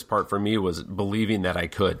hardest part for me was believing that I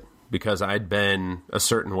could, because I'd been a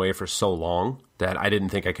certain way for so long that I didn't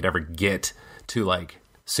think I could ever get to like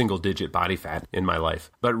single digit body fat in my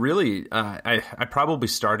life. But really, I probably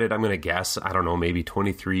started, I'm going to guess, I don't know, maybe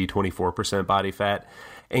 23, 24% body fat.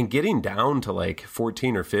 And getting down to like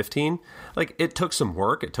 14 or 15, like it took some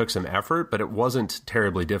work, it took some effort, but it wasn't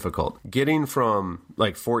terribly difficult. Getting from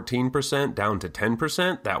like 14% down to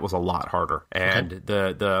 10%, that was a lot harder. And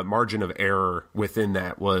the margin of error within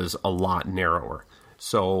that was a lot narrower.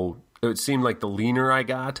 So it seemed like the leaner I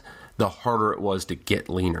got, the harder it was to get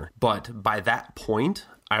leaner. But by that point,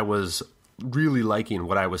 I was really liking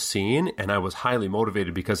what I was seeing, and I was highly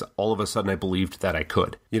motivated because all of a sudden I believed that I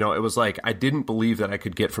could. You know, it was like I didn't believe that I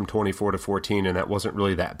could get from 24 to 14, and that wasn't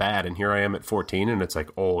really that bad. And here I am at 14, and it's like,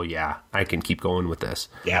 oh yeah, I can keep going with this.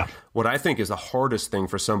 Yeah. What I think is the hardest thing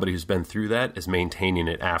for somebody who's been through that is maintaining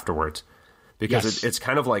it afterwards. Because it's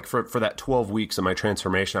kind of like for that 12 weeks of my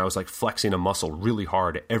transformation, I was like flexing a muscle really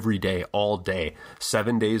hard every day, all day,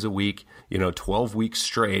 7 days a week, 12 weeks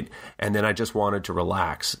straight. And then I just wanted to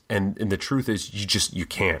relax. And the truth is you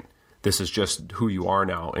can't. This is just who you are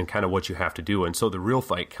now and kind of what you have to do. And so the real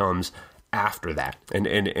fight comes after that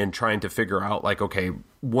and trying to figure out like, okay,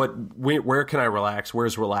 where can I relax?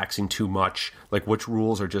 Where's relaxing too much? Like which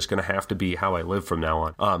rules are just going to have to be how I live from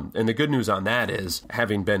now on? And the good news on that is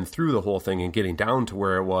having been through the whole thing and getting down to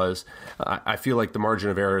where it was, I feel like the margin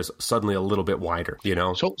of error is suddenly a little bit wider,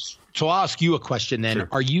 So I'll ask you a question then. Sure.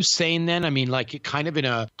 Are you saying then, I mean, like kind of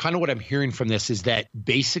what I'm hearing from this is that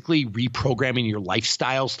basically reprogramming your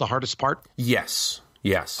lifestyle's the hardest part? Yes.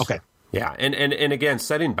 Okay. Yeah. And again,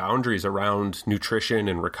 setting boundaries around nutrition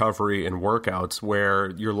and recovery and workouts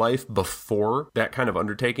where your life before that kind of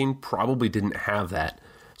undertaking probably didn't have that.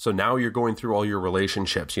 So now you're going through all your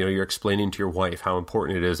relationships. You're explaining to your wife how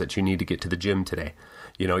important it is that you need to get to the gym today.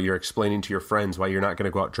 You're explaining to your friends why you're not going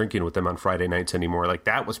to go out drinking with them on Friday nights anymore. Like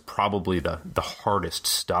that was probably the hardest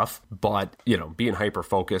stuff. But, being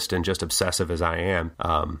hyper-focused and just obsessive as I am,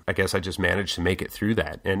 I guess I just managed to make it through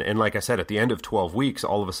that. And like I said, at the end of 12 weeks,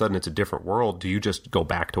 all of a sudden it's a different world. Do you just go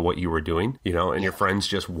back to what you were doing? And your friends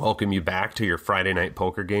just welcome you back to your Friday night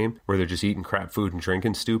poker game where they're just eating crap food and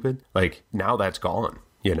drinking stupid? Like now that's gone,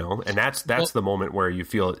 and that's the moment where you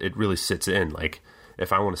feel it really sits in. Like,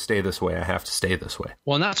 if I want to stay this way, I have to stay this way.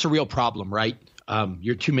 Well, and that's a real problem, right?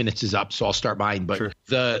 Your 2 minutes is up, so I'll start mine. But sure.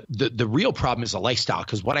 The real problem is a lifestyle,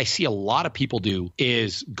 because what I see a lot of people do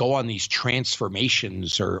is go on these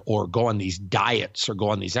transformations or go on these diets or go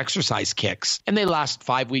on these exercise kicks, and they last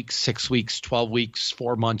 5 weeks, 6 weeks, 12 weeks,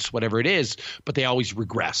 4 months, whatever it is, but they always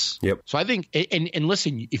regress. Yep. So I think, and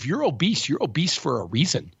listen, if you're obese for a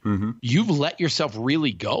reason. Mm-hmm. You've let yourself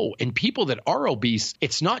really go. And people that are obese,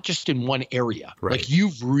 it's not just in one area. Right. Like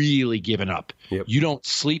you've really given up. Yep. You don't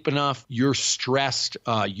sleep enough. You're stressed.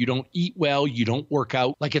 You don't eat well. You don't work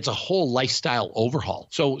out. Like it's a whole lifestyle overhaul.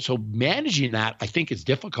 So managing that, I think, is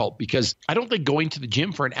difficult because I don't think going to the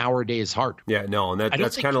gym for an hour a day is hard. Yeah, no. And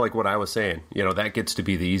that's kind of like what I was saying. That gets to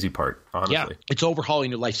be the easy part, honestly. Yeah, it's overhauling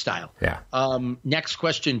your lifestyle. Yeah. Next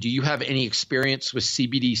question. Do you have any experience with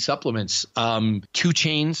CBD supplements? 2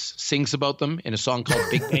 Chainz sings about them in a song called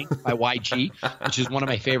Big Bang by YG, which is one of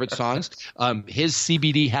my favorite songs. His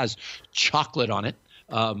CBD has chocolate on it.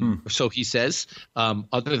 So he says.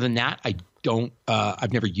 Other than that, I don't.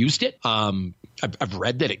 I've never used it. I've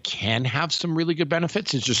read that it can have some really good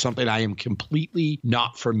benefits. It's just something I am completely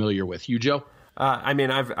not familiar with. You, Joe?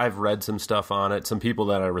 I've read some stuff on it. Some people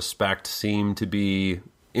that I respect seem to be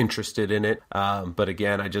interested in it. But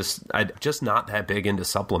again, I'm just not that big into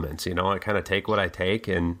supplements. I kind of take what I take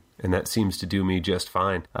and that seems to do me just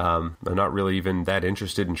fine. I'm not really even that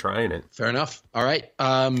interested in trying it. Fair enough. All right.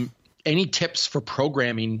 Any tips for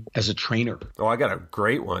programming as a trainer? Oh, I got a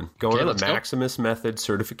great one. Go to the Maximus Method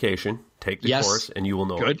certification. Take the course, and you will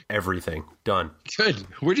know everything. Done. Good.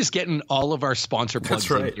 We're just getting all of our sponsor plugs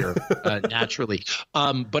in here naturally.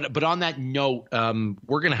 But on that note,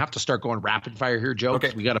 we're going to have to start going rapid fire here, Joe,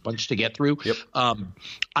 because we got a bunch to get through. Yep.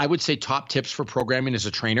 I would say top tips for programming as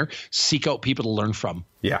a trainer: seek out people to learn from.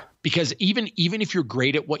 Yeah. Because even if you're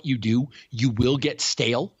great at what you do, you will get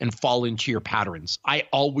stale and fall into your patterns. I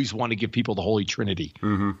always want to give people the Holy Trinity.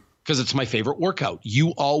 Mm-hmm. Because it's my favorite workout. You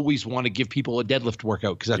always want to give people a deadlift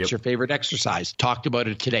workout because that's your favorite exercise. Talked about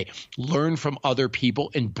it today. Learn from other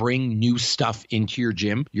people and bring new stuff into your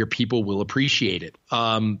gym. Your people will appreciate it.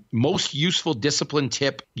 Most useful discipline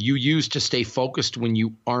tip you use to stay focused when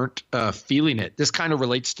you aren't feeling it. This kind of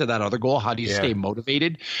relates to that other goal. How do you stay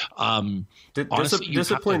motivated? Honestly,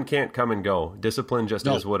 discipline can't come and go. Discipline just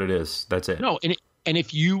is what it is. That's it. No, and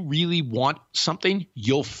if you really want something,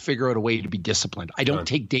 you'll figure out a way to be disciplined. I don't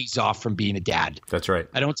take days off from being a dad. That's right.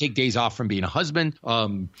 I don't take days off from being a husband.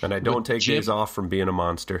 And I don't take days off from being a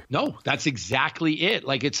monster. No, that's exactly it.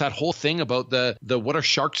 Like, it's that whole thing about the what are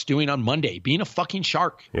sharks doing on Monday? Being a fucking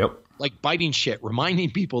shark. Yep. Like biting shit, reminding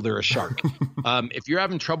people they're a shark. If you're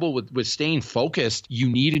having trouble with staying focused, you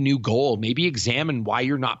need a new goal. Maybe examine why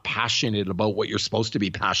you're not passionate about what you're supposed to be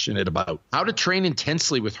passionate about. How to train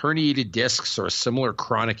intensely with herniated discs or a similar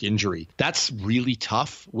chronic injury. That's really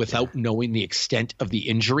tough without knowing the extent of the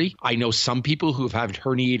injury. I know some people who have had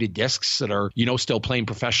herniated discs that are, still playing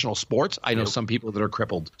professional sports. I know some people that are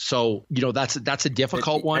crippled. So, that's a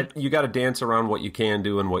difficult one. You got to dance around what you can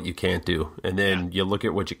do and what you can't do. And then you look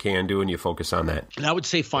at what you can do and you focus on that. And I would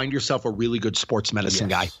say find yourself a really good sports medicine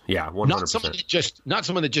guy. Yeah, 100%. Not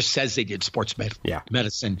someone that just says they did sports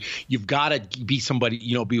medicine. You've got to be somebody,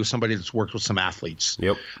 be with somebody that's worked with some athletes.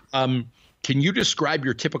 Yep. Can you describe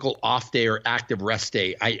your typical off day or active rest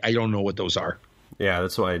day? I don't know what those are. Yeah,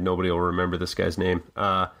 that's why nobody will remember this guy's name.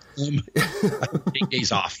 I don't take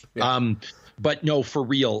days off. Yeah. But no, for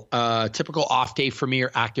real, typical off day for me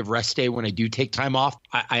or active rest day when I do take time off,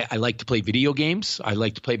 I like to play video games. I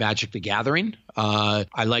like to play Magic the Gathering.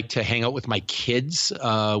 I like to hang out with my kids.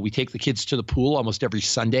 We take the kids to the pool almost every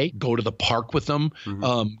Sunday, go to the park with them,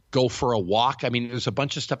 go for a walk. I mean, there's a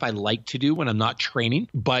bunch of stuff I like to do when I'm not training.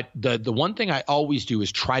 But the one thing I always do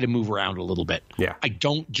is try to move around a little bit. Yeah. I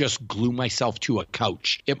don't just glue myself to a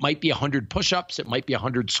couch. It might be 100 push-ups. It might be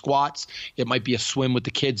 100 squats. It might be a swim with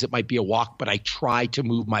the kids. It might be a walk. But I try to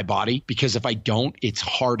move my body because if I don't, it's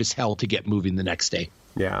hard as hell to get moving the next day.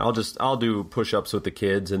 Yeah, I'll do push-ups with the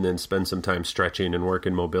kids and then spend some time stretching and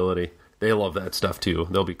working mobility. They love that stuff too.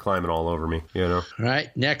 They'll be climbing all over me, All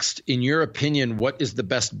right. Next, in your opinion, what is the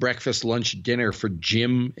best breakfast, lunch, dinner for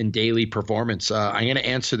gym and daily performance? I'm going to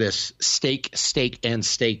answer this. Steak, and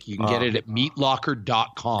steak. You can get it at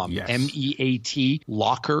meatlocker.com. Yes. MEAT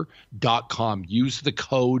locker.com. Use the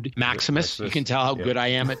code Maximus. You can tell how good I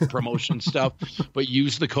am at promotion stuff, but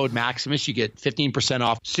use the code Maximus. You get 15%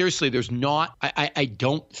 off. Seriously, there's not, I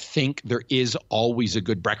don't think there is always a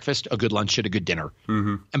good breakfast, a good lunch, and a good dinner.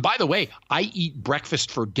 Mm-hmm. And by the way, I eat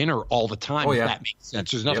breakfast for dinner all the time, if that makes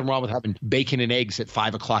sense. There's nothing wrong with having bacon and eggs at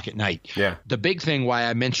 5 o'clock at night. Yeah. The big thing why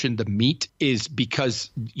I mentioned the meat is because,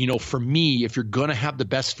 for me, if you're going to have the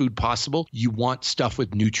best food possible, you want stuff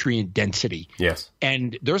with nutrient density. Yes.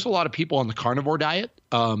 And there's a lot of people on the carnivore diet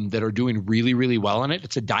that are doing really, really well on it.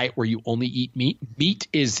 It's a diet where you only eat meat. Meat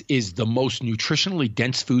is the most nutritionally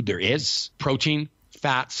dense food there is. Protein,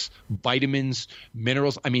 fats, vitamins,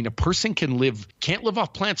 minerals. I mean, a person can't live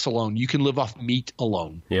off plants alone. You can live off meat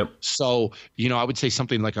alone. Yep. So, I would say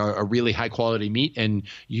something like a really high quality meat, and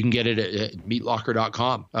you can get it at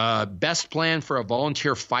meatlocker.com. Best plan for a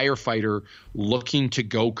volunteer firefighter looking to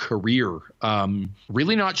go career.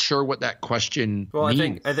 Really not sure what that question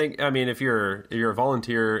means. I think if you're a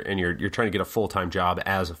volunteer and you're trying to get a full-time job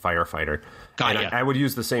as a firefighter, I would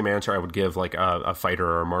use the same answer I would give like a fighter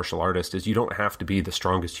or a martial artist is you don't have to be the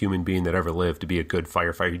strongest human being that ever lived to be a good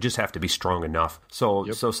firefighter. You just have to be strong enough. So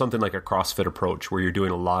something like a CrossFit approach where you're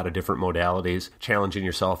doing a lot of different modalities, challenging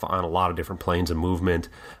yourself on a lot of different planes of movement,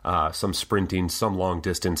 some sprinting, some long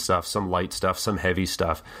distance stuff, some light stuff, some heavy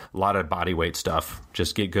stuff, a lot of body weight stuff.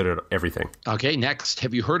 Just get good at everything. Okay, next.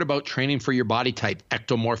 Have you heard about training for your body type,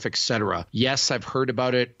 ectomorph, etc.? Yes, I've heard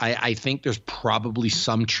about it. I think there's probably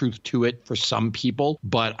some truth to it for some people,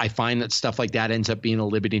 but I find that stuff like that ends up being a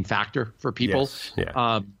limiting factor for people. Yes.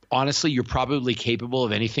 Yeah. Honestly, you're probably capable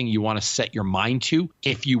of anything you want to set your mind to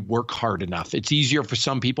if you work hard enough. It's easier for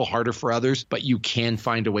some people, harder for others, but you can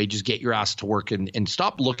find a way. Just get your ass to work and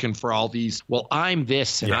stop looking for all these, well, I'm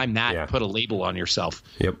this and I'm that, put a label on yourself.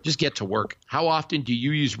 Yep. Just get to work. How often do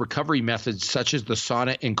you use recovery methods such as the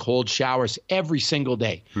sauna and cold showers? Every single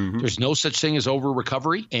day. Mm-hmm. There's no such thing as over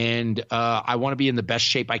recovery, and I want to be in the best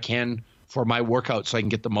shape I can for my workout so I can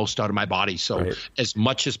get the most out of my body. So as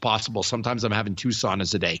much as possible. Sometimes I'm having 2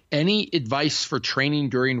 saunas a day. Any advice for training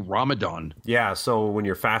during Ramadan? Yeah, so when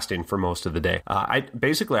you're fasting for most of the day, I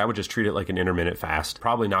would just treat it like an intermittent fast.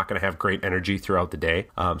 Probably not going to have great energy throughout the day.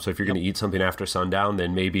 So if you're going to eat something after sundown,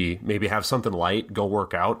 then maybe have something light, go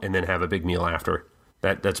work out, and then have a big meal after.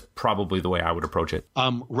 That's probably the way I would approach it.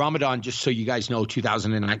 Ramadan, just so you guys know,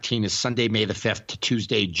 2019 is Sunday, May the 5th to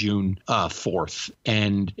Tuesday, June 4th.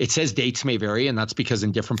 And it says dates may vary, and that's because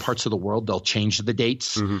in different parts of the world, they'll change the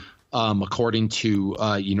dates. According to,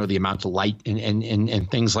 the amount of light and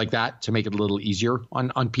things like that to make it a little easier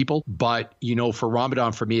on people. But, for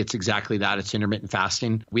Ramadan, for me, it's exactly that. It's intermittent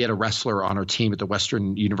fasting. We had a wrestler on our team at the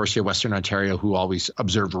University of Western Ontario who always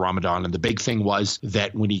observed Ramadan. And the big thing was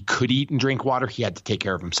that when he could eat and drink water, he had to take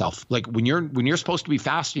care of himself. Like when you're supposed to be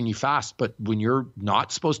fasting, you fast. But when you're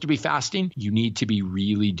not supposed to be fasting, you need to be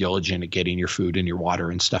really diligent at getting your food and your water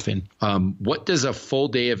and stuff in. What does a full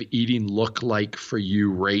day of eating look like for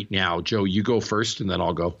you right now? Joe, you go first and then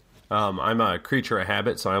I'll go. I'm a creature of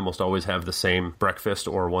habit, so I almost always have the same breakfast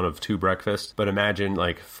or one of 2 breakfasts. But imagine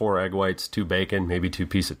like 4 egg whites, 2 bacon, maybe 2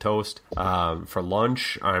 pieces of toast. For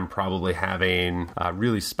lunch, I'm probably having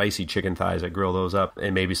really spicy chicken thighs. I grill those up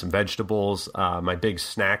and maybe some vegetables. My big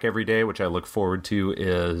snack every day, which I look forward to,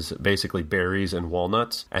 is basically berries and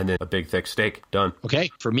walnuts, and then a big thick steak. Done.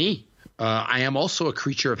 Okay. For me, I am also a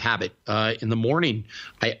creature of habit. In the morning,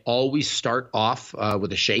 I always start off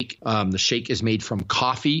with a shake. The shake is made from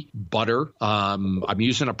coffee, butter. I'm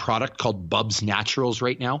using a product called Bubs Naturals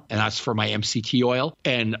right now, and that's for my MCT oil.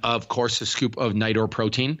 And, of course, a scoop of Nidor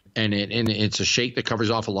protein. And it's a shake that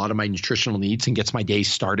covers off a lot of my nutritional needs and gets my day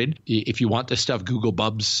started. If you want this stuff, Google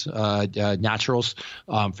Bubs Naturals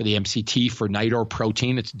for the MCT. For Nidor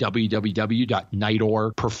protein, it's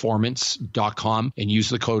www.nidorperformance.com and use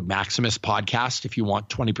the code Maximus Podcast if you want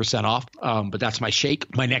 20% off. But that's my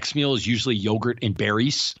shake. My next meal is usually yogurt and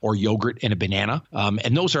berries or yogurt and a banana.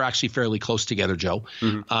 And those are actually fairly close together, Joe.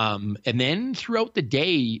 And then throughout the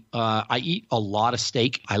day, I eat a lot of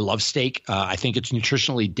steak. I love steak. I think it's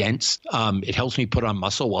nutritionally dense. It helps me put on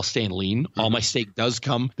muscle while staying lean. All my steak does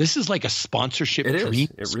come. This is like a sponsorship dream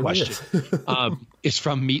question. It's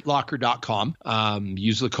from meatlocker.com.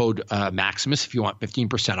 Use the code Maximus if you want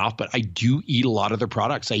 15% off. But I do eat a lot of their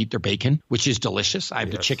products. I eat their bacon, which is delicious. I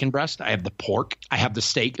have the chicken breast. I have the pork. I have the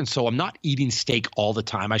steak. And so I'm not eating steak all the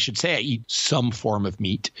time. I should say I eat some form of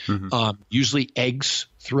meat, usually eggs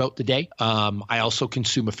throughout the day. I also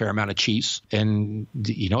consume a fair amount of cheese, and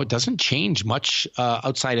it doesn't change much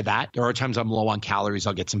outside of that. There are times I'm low on calories.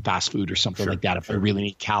 I'll get some fast food or something like that if I really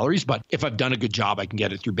need calories. But if I've done a good job, I can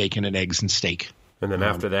get it through bacon and eggs and steak. And then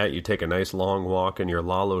after that, you take a nice long walk in your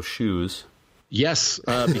Lalo shoes. Yes,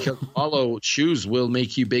 because Lalo shoes will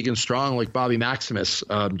make you big and strong like Bobby Maximus.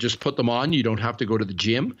 Just put them on. You don't have to go to the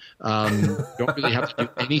gym. You don't really have to do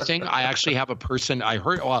anything. I actually have a person I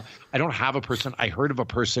don't have a person. I heard of a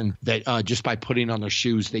person that just by putting on their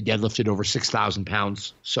shoes, they deadlifted over 6,000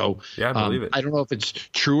 pounds. So yeah, I believe it. I don't know if it's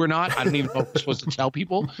true or not. I don't even know if we're supposed to tell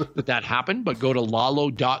people that happened, but go to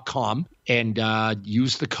lalo.com and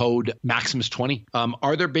use the code Maximus20.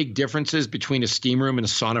 Are there big differences between a steam room and a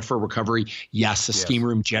sauna for recovery? Yes, a steam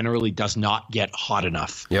room generally does not get hot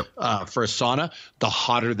enough. Yep. For a sauna, the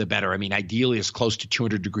hotter the better. I mean, ideally as close to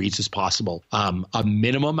 200 degrees as possible. A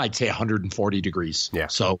minimum, I'd say 140 degrees. Yeah.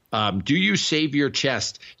 So do you shave your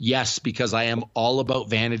chest? Yes, because I am all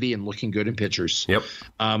about vanity and looking good in pictures. Yep.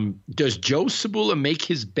 Does Joe Sabula make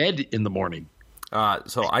his bed in the morning?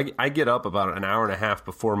 So I get up about an hour and a half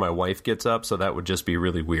before my wife gets up, so that would just be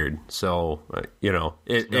really weird. So,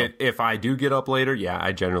 if I do get up later, yeah,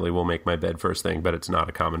 I generally will make my bed first thing, but it's not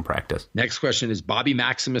a common practice. Next question is Bobby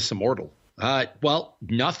Maximus immortal? Well,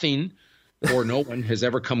 nothing or no one has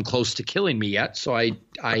ever come close to killing me yet, so I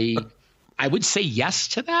would say yes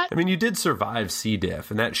to that. I mean, you did survive C. diff,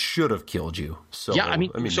 and that should have killed you. So yeah, I mean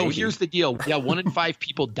so maybe. Here's the deal. Yeah, 1 in 5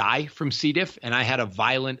 people die from C. diff, and I had a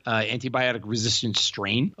violent antibiotic-resistant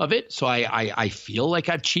strain of it. So I feel like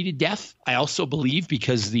I've cheated death. I also believe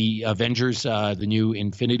because the Avengers, the new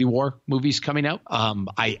Infinity War movie's coming out,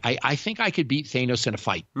 I think I could beat Thanos in a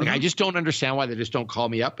fight. Like I just don't understand why they just don't call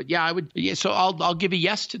me up. But yeah, I would. Yeah, so I'll give a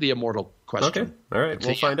yes to the immortal question. Okay, all right,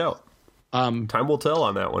 we'll find out. Time will tell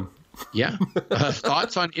on that one. Yeah.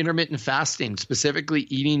 Thoughts on intermittent fasting, specifically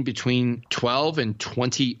eating between 12 and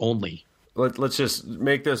 20 only? let's just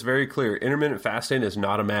make this very clear. Intermittent fasting is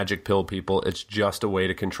not a magic pill, people. It's just a way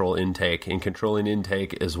to control intake, and controlling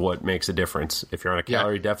intake is what makes a difference. If you're on a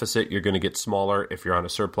calorie deficit, you're going to get smaller. If you're on a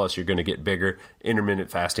surplus, you're going to get bigger. Intermittent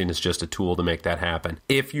fasting is just a tool to make that happen.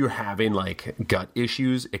 If you're having like gut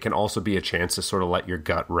issues, it can also be a chance to sort of let your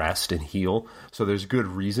gut rest and heal. So there's good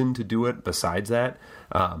reason to do it besides that.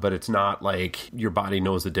 But it's not like your body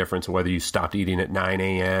knows the difference whether you stopped eating at 9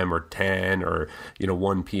 a.m. or 10 or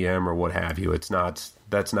 1 p.m. or what have you. That's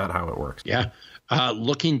not how it works. Yeah.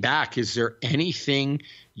 Looking back, is there anything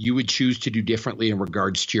you would choose to do differently in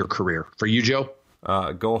regards to your career? For you, Joe?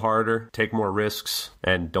 Go harder, take more risks,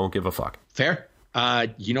 and don't give a fuck. Fair.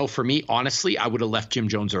 For me, honestly, I would have left Jim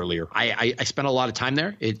Jones earlier. I spent a lot of time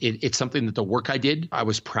there. It's something that the work I did, I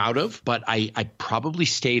was proud of, but I probably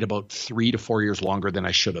stayed about 3 to 4 years longer than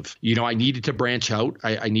I should have. I needed to branch out.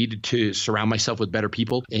 I needed to surround myself with better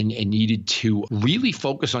people and needed to really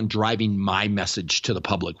focus on driving my message to the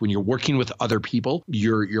public. When you're working with other people,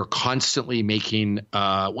 you're constantly making,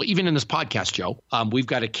 even in this podcast, Joe, we've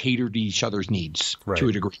got to cater to each other's needs to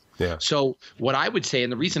a degree. Yeah. So what I would say,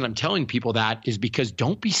 and the reason I'm telling people that is because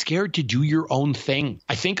don't be scared to do your own thing.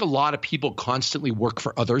 I think a lot of people constantly work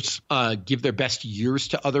for others, give their best years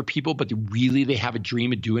to other people, but really they have a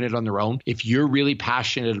dream of doing it on their own. If you're really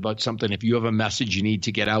passionate about something, if you have a message you need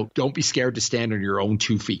to get out, don't be scared to stand on your own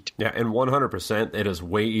 2 feet. Yeah, and 100%, it is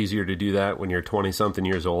way easier to do that when you're 20-something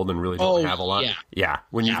years old and really don't have a lot. Yeah.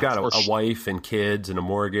 When you've got a wife and kids and a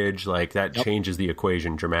mortgage, like that changes the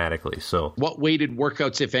equation dramatically. So what weighted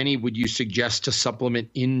workouts, if any, would you suggest to supplement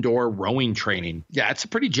indoor rowing training? Yeah, it's a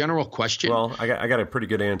pretty general question. Well, I got a pretty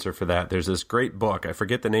good answer for that. There's this great book. I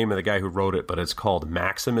forget the name of the guy who wrote it, but it's called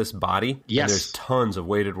Maximus Body. Yes. And there's tons of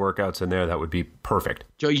weighted workouts in there that would be perfect.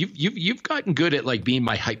 Joe, you've gotten good at like being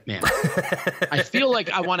my hype man. I feel like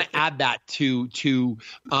I want to add that to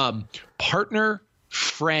partner,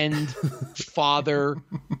 friend, father,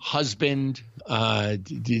 husband,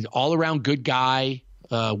 all around good guy,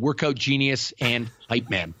 workout genius, and hype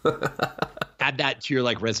man. Add that to your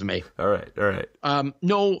resume. All right.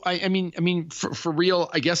 No, I mean, for real,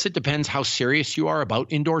 I guess it depends how serious you are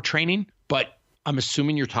about indoor training, but I'm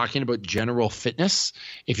assuming you're talking about general fitness.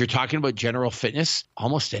 If you're talking about general fitness,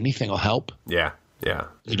 almost anything will help. Yeah.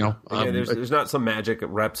 There's not some magic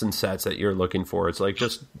reps and sets that you're looking for. It's like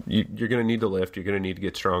just you're going to need to lift. You're going to need to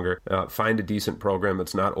get stronger. Find a decent program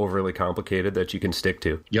that's not overly complicated that you can stick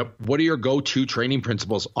to. Yep. What are your go-to training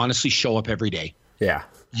principles? Honestly, show up every day. Yeah.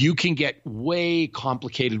 You can get way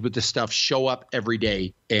complicated with this stuff. Show up every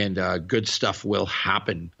day and good stuff will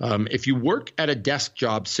happen. If you work at a desk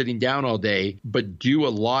job sitting down all day, but do a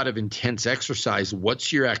lot of intense exercise,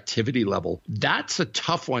 what's your activity level? That's a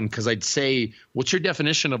tough one because I'd say, what's your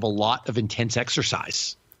definition of a lot of intense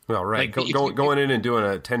exercise? Well, right. Going in and doing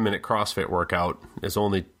a 10-minute CrossFit workout is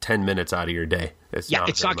only 10 minutes out of your day. It's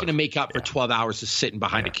not going to make up for 12 hours of sitting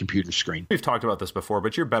behind a computer screen. We've talked about this before,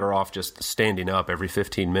 but you're better off just standing up every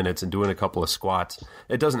 15 minutes and doing a couple of squats.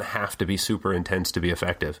 It doesn't have to be super intense to be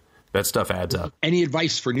effective. That stuff adds up. Any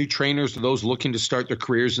advice for new trainers or those looking to start their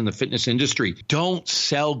careers in the fitness industry? Don't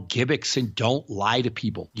sell gimmicks and don't lie to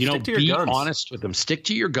people. Be honest with them. Stick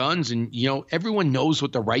to your guns. And, everyone knows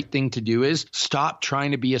what the right thing to do is. Stop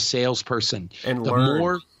trying to be a salesperson. And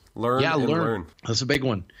learn. Learn. That's a big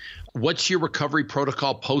one. What's your recovery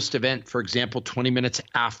protocol post-event? For example, 20 minutes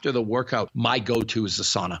after the workout. My go-to is the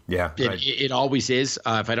sauna. Yeah, it always is.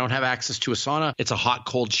 If I don't have access to a sauna, it's a hot,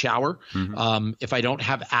 cold shower. Mm-hmm. If I don't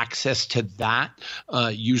have access to that,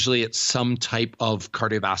 usually it's some type of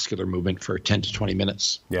cardiovascular movement for 10 to 20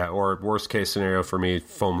 minutes. Yeah, or worst case scenario for me,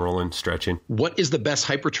 foam rolling, stretching. What is the best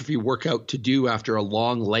hypertrophy workout to do after a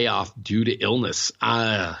long layoff due to illness?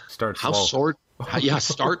 Start slow.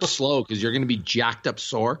 Start slow because you're going to be jacked up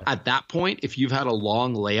sore. At that point, if you've had a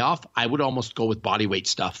long layoff, I would almost go with body weight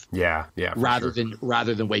stuff. Yeah. Rather than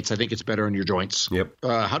weights. I think it's better on your joints. Yep.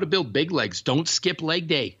 How to build big legs. Don't skip leg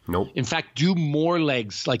day. Nope. In fact, do more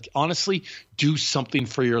legs. Honestly, do something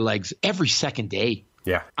for your legs every second day.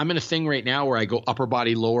 Yeah. I'm in a thing right now where I go upper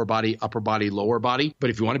body, lower body, upper body, lower body. But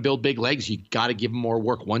if you want to build big legs, you got to give them more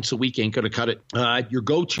work. Once a week ain't going to cut it. Your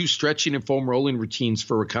go-to stretching and foam rolling routines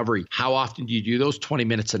for recovery. How often do you do those? 20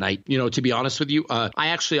 minutes a night. To be honest with you,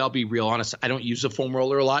 I'll be real honest. I don't use a foam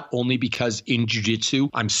roller a lot only because in jiu-jitsu,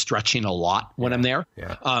 I'm stretching a lot when I'm there.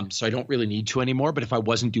 Yeah. So I don't really need to anymore. But if I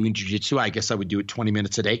wasn't doing jiu-jitsu, I guess I would do it 20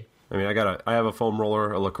 minutes a day. I mean, I have a foam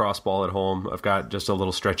roller, a lacrosse ball at home. I've got just a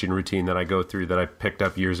little stretching routine that I go through that I picked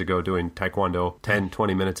up years ago doing Taekwondo, 10,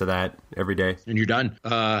 20 minutes of that every day. And you're done.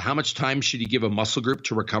 How much time should you give a muscle group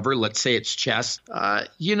to recover? Let's say it's chest. A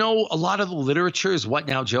lot of the literature is what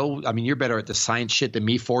now, Joe? I mean, you're better at the science shit than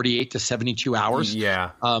me, 48 to 72 hours.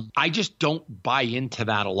 Yeah. I just don't buy into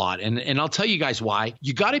that a lot. And I'll tell you guys why.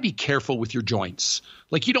 You got to be careful with your joints.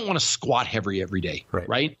 Like, you don't want to squat heavy every day,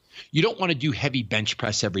 right? You don't want to do heavy bench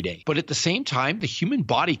press every day. But at the same time, the human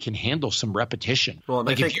body can handle some repetition. Well,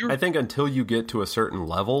 like I think until you get to a certain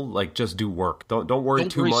level, like, just do work. Don't worry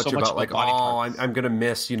too much so about like, I'm going to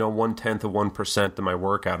miss, 1/10 of 1% of my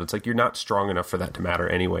workout. It's like, you're not strong enough for that to matter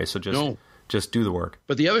anyway. So just do the work.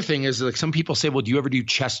 But the other thing is, like, some people say, well, do you ever do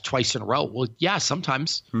chest twice in a row? Well, yeah,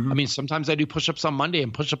 sometimes. I mean, sometimes I do push-ups on Monday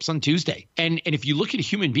and push-ups on Tuesday. And if you look at a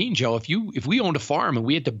human being, Joe, if we owned a farm and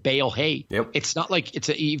we had to bale hay, it's not like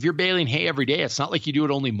if you're baling hay every day, it's not like you do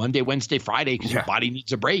it only Monday, Wednesday, Friday because your body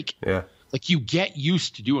needs a break. Yeah. Like, you get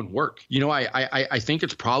used to doing work. I think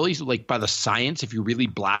it's probably, like, by the science, if you really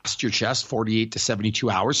blast your chest 48 to 72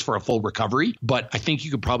 hours for a full recovery. But I think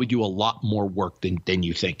you could probably do a lot more work than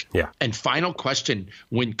you think. Yeah. And final question,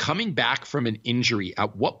 when coming back from an injury,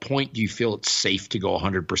 at what point do you feel it's safe to go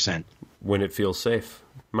 100%? When it feels safe.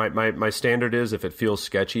 My standard is, if it feels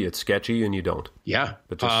sketchy, it's sketchy, and you don't. Yeah.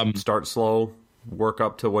 But just start slow. Work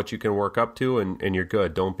up to what you can work up to, and you're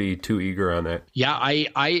good. Don't be too eager on that. Yeah,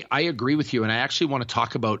 I agree with you. And I actually want to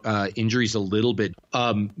talk about injuries a little bit.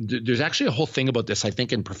 There's actually a whole thing about this, I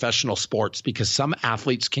think, in professional sports, because some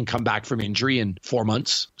athletes can come back from injury in 4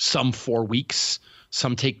 months, some 4 weeks,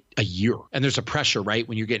 some take a year. And there's a pressure, right,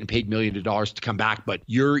 when you're getting paid millions of dollars to come back. But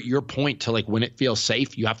your point to, like, when it feels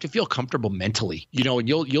safe, you have to feel comfortable mentally, and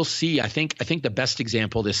you'll see. I think the best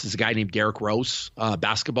example of this is a guy named Derrick Rose,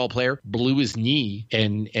 basketball player, blew his knee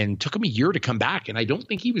and took him a year to come back. And I don't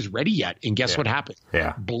think he was ready yet. And guess what happened?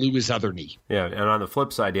 Yeah. Blew his other knee. Yeah. And on the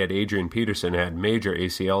flip side, you had Adrian Peterson, had major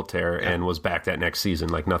ACL tear and was back that next season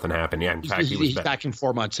like nothing happened. Yeah. In fact, he's back in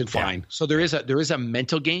 4 months and fine. So there is a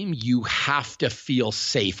mental game. You have to feel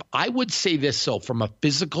safe. I would say this, so from a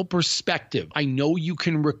physical perspective, I know you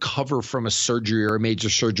can recover from a surgery or a major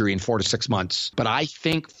surgery in 4 to 6 months, but I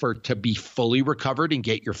think to be fully recovered and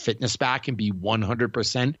get your fitness back and be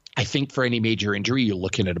 100%, I think for any major injury, you're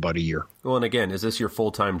looking at about a year. Well, and again, is this your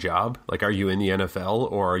full-time job? Like, are you in the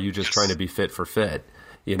NFL, or are you just trying to be fit for fit?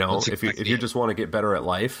 If you just want to get better at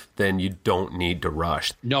life, then you don't need to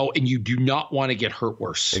rush. No, and you do not want to get hurt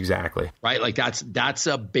worse. Exactly. Right? Like, that's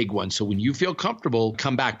a big one. So when you feel comfortable,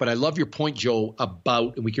 come back. But I love your point, Joe,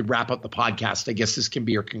 about, and we could wrap up the podcast, I guess this can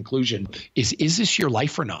be your conclusion, is this your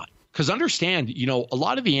life or not? Because understand, a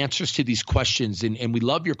lot of the answers to these questions, and we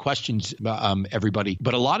love your questions, everybody,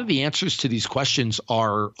 but a lot of the answers to these questions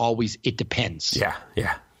are always, it depends.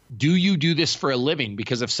 Yeah. Do you do this for a living?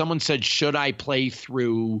 Because if someone said, should I play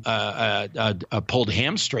through a pulled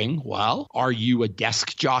hamstring? Well, are you a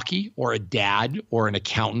desk jockey or a dad or an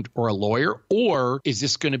accountant or a lawyer? Or is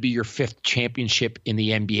this going to be your 5th championship in the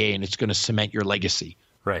NBA and it's going to cement your legacy?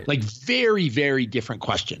 Right. Like, very, very different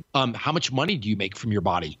question. How much money do you make from your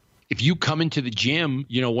body? If you come into the gym,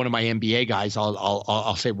 one of my NBA guys,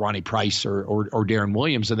 I'll say Ronnie Price or Darren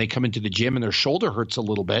Williams, and they come into the gym and their shoulder hurts a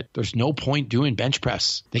little bit, there's no point doing bench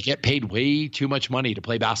press. They get paid way too much money to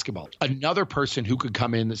play basketball. Another person who could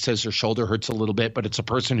come in that says their shoulder hurts a little bit, but it's a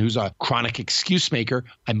person who's a chronic excuse maker,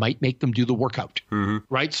 I might make them do the workout.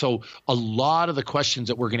 Right? So a lot of the questions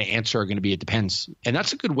that we're going to answer are going to be, it depends. And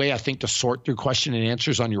that's a good way, I think, to sort through question and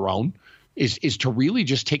answers on your own. Is to really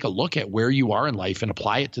just take a look at where you are in life and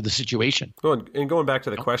apply it to the situation. Well, and going back to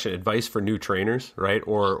the question, advice for new trainers, right?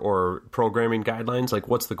 Or programming guidelines, like,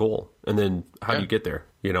 what's the goal? And then how do you get there?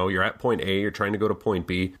 You're at point A, you're trying to go to point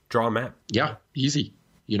B, draw a map. Yeah, easy,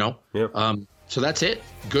 Yeah. So that's it.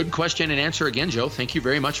 Good question and answer again, Joe. Thank you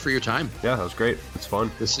very much for your time. Yeah, that was great. It's fun.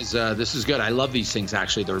 This is good. I love these things,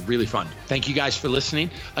 actually. They're really fun. Thank you guys for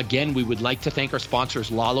listening. Again, we would like to thank our sponsors,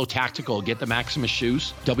 Lalo Tactical. Get the Maximus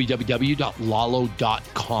shoes, www.lalo.com.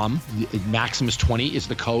 Maximus 20 is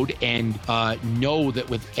the code. And know that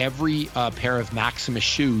with every pair of Maximus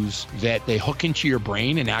shoes, that they hook into your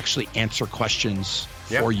brain and actually answer questions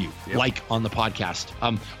for you, like on the podcast.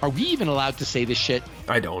 Are we even allowed to say this shit?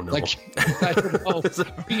 I don't know. I don't know.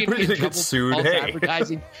 We're going to get sued. Hey.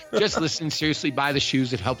 Advertising. Just listen, seriously, buy the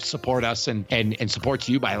shoes. It helps support us and supports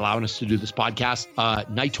you by allowing us to do this podcast.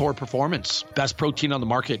 Nitor Performance, best protein on the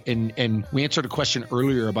market. And we answered a question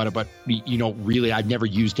earlier about it, but really, I've never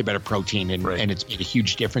used a better protein, and it's made a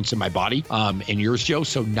huge difference in my body and yours, Joe.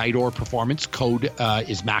 So Nitor Performance, code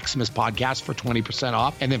is Maximus Podcast for 20%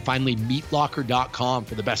 off. And then finally, meatlocker.com. around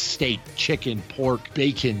for the best steak, chicken, pork,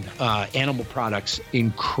 bacon, animal products,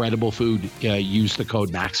 incredible food. Use the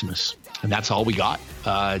code Maximus. And that's all we got.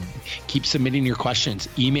 Keep submitting your questions.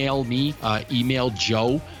 Email me, email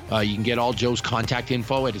Joe. You can get all Joe's contact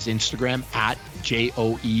info at his Instagram at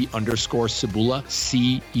JOE_Cebula,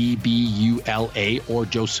 CEBULA, or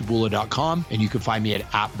joecebula.com. And you can find me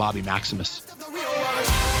at Bobby Maximus.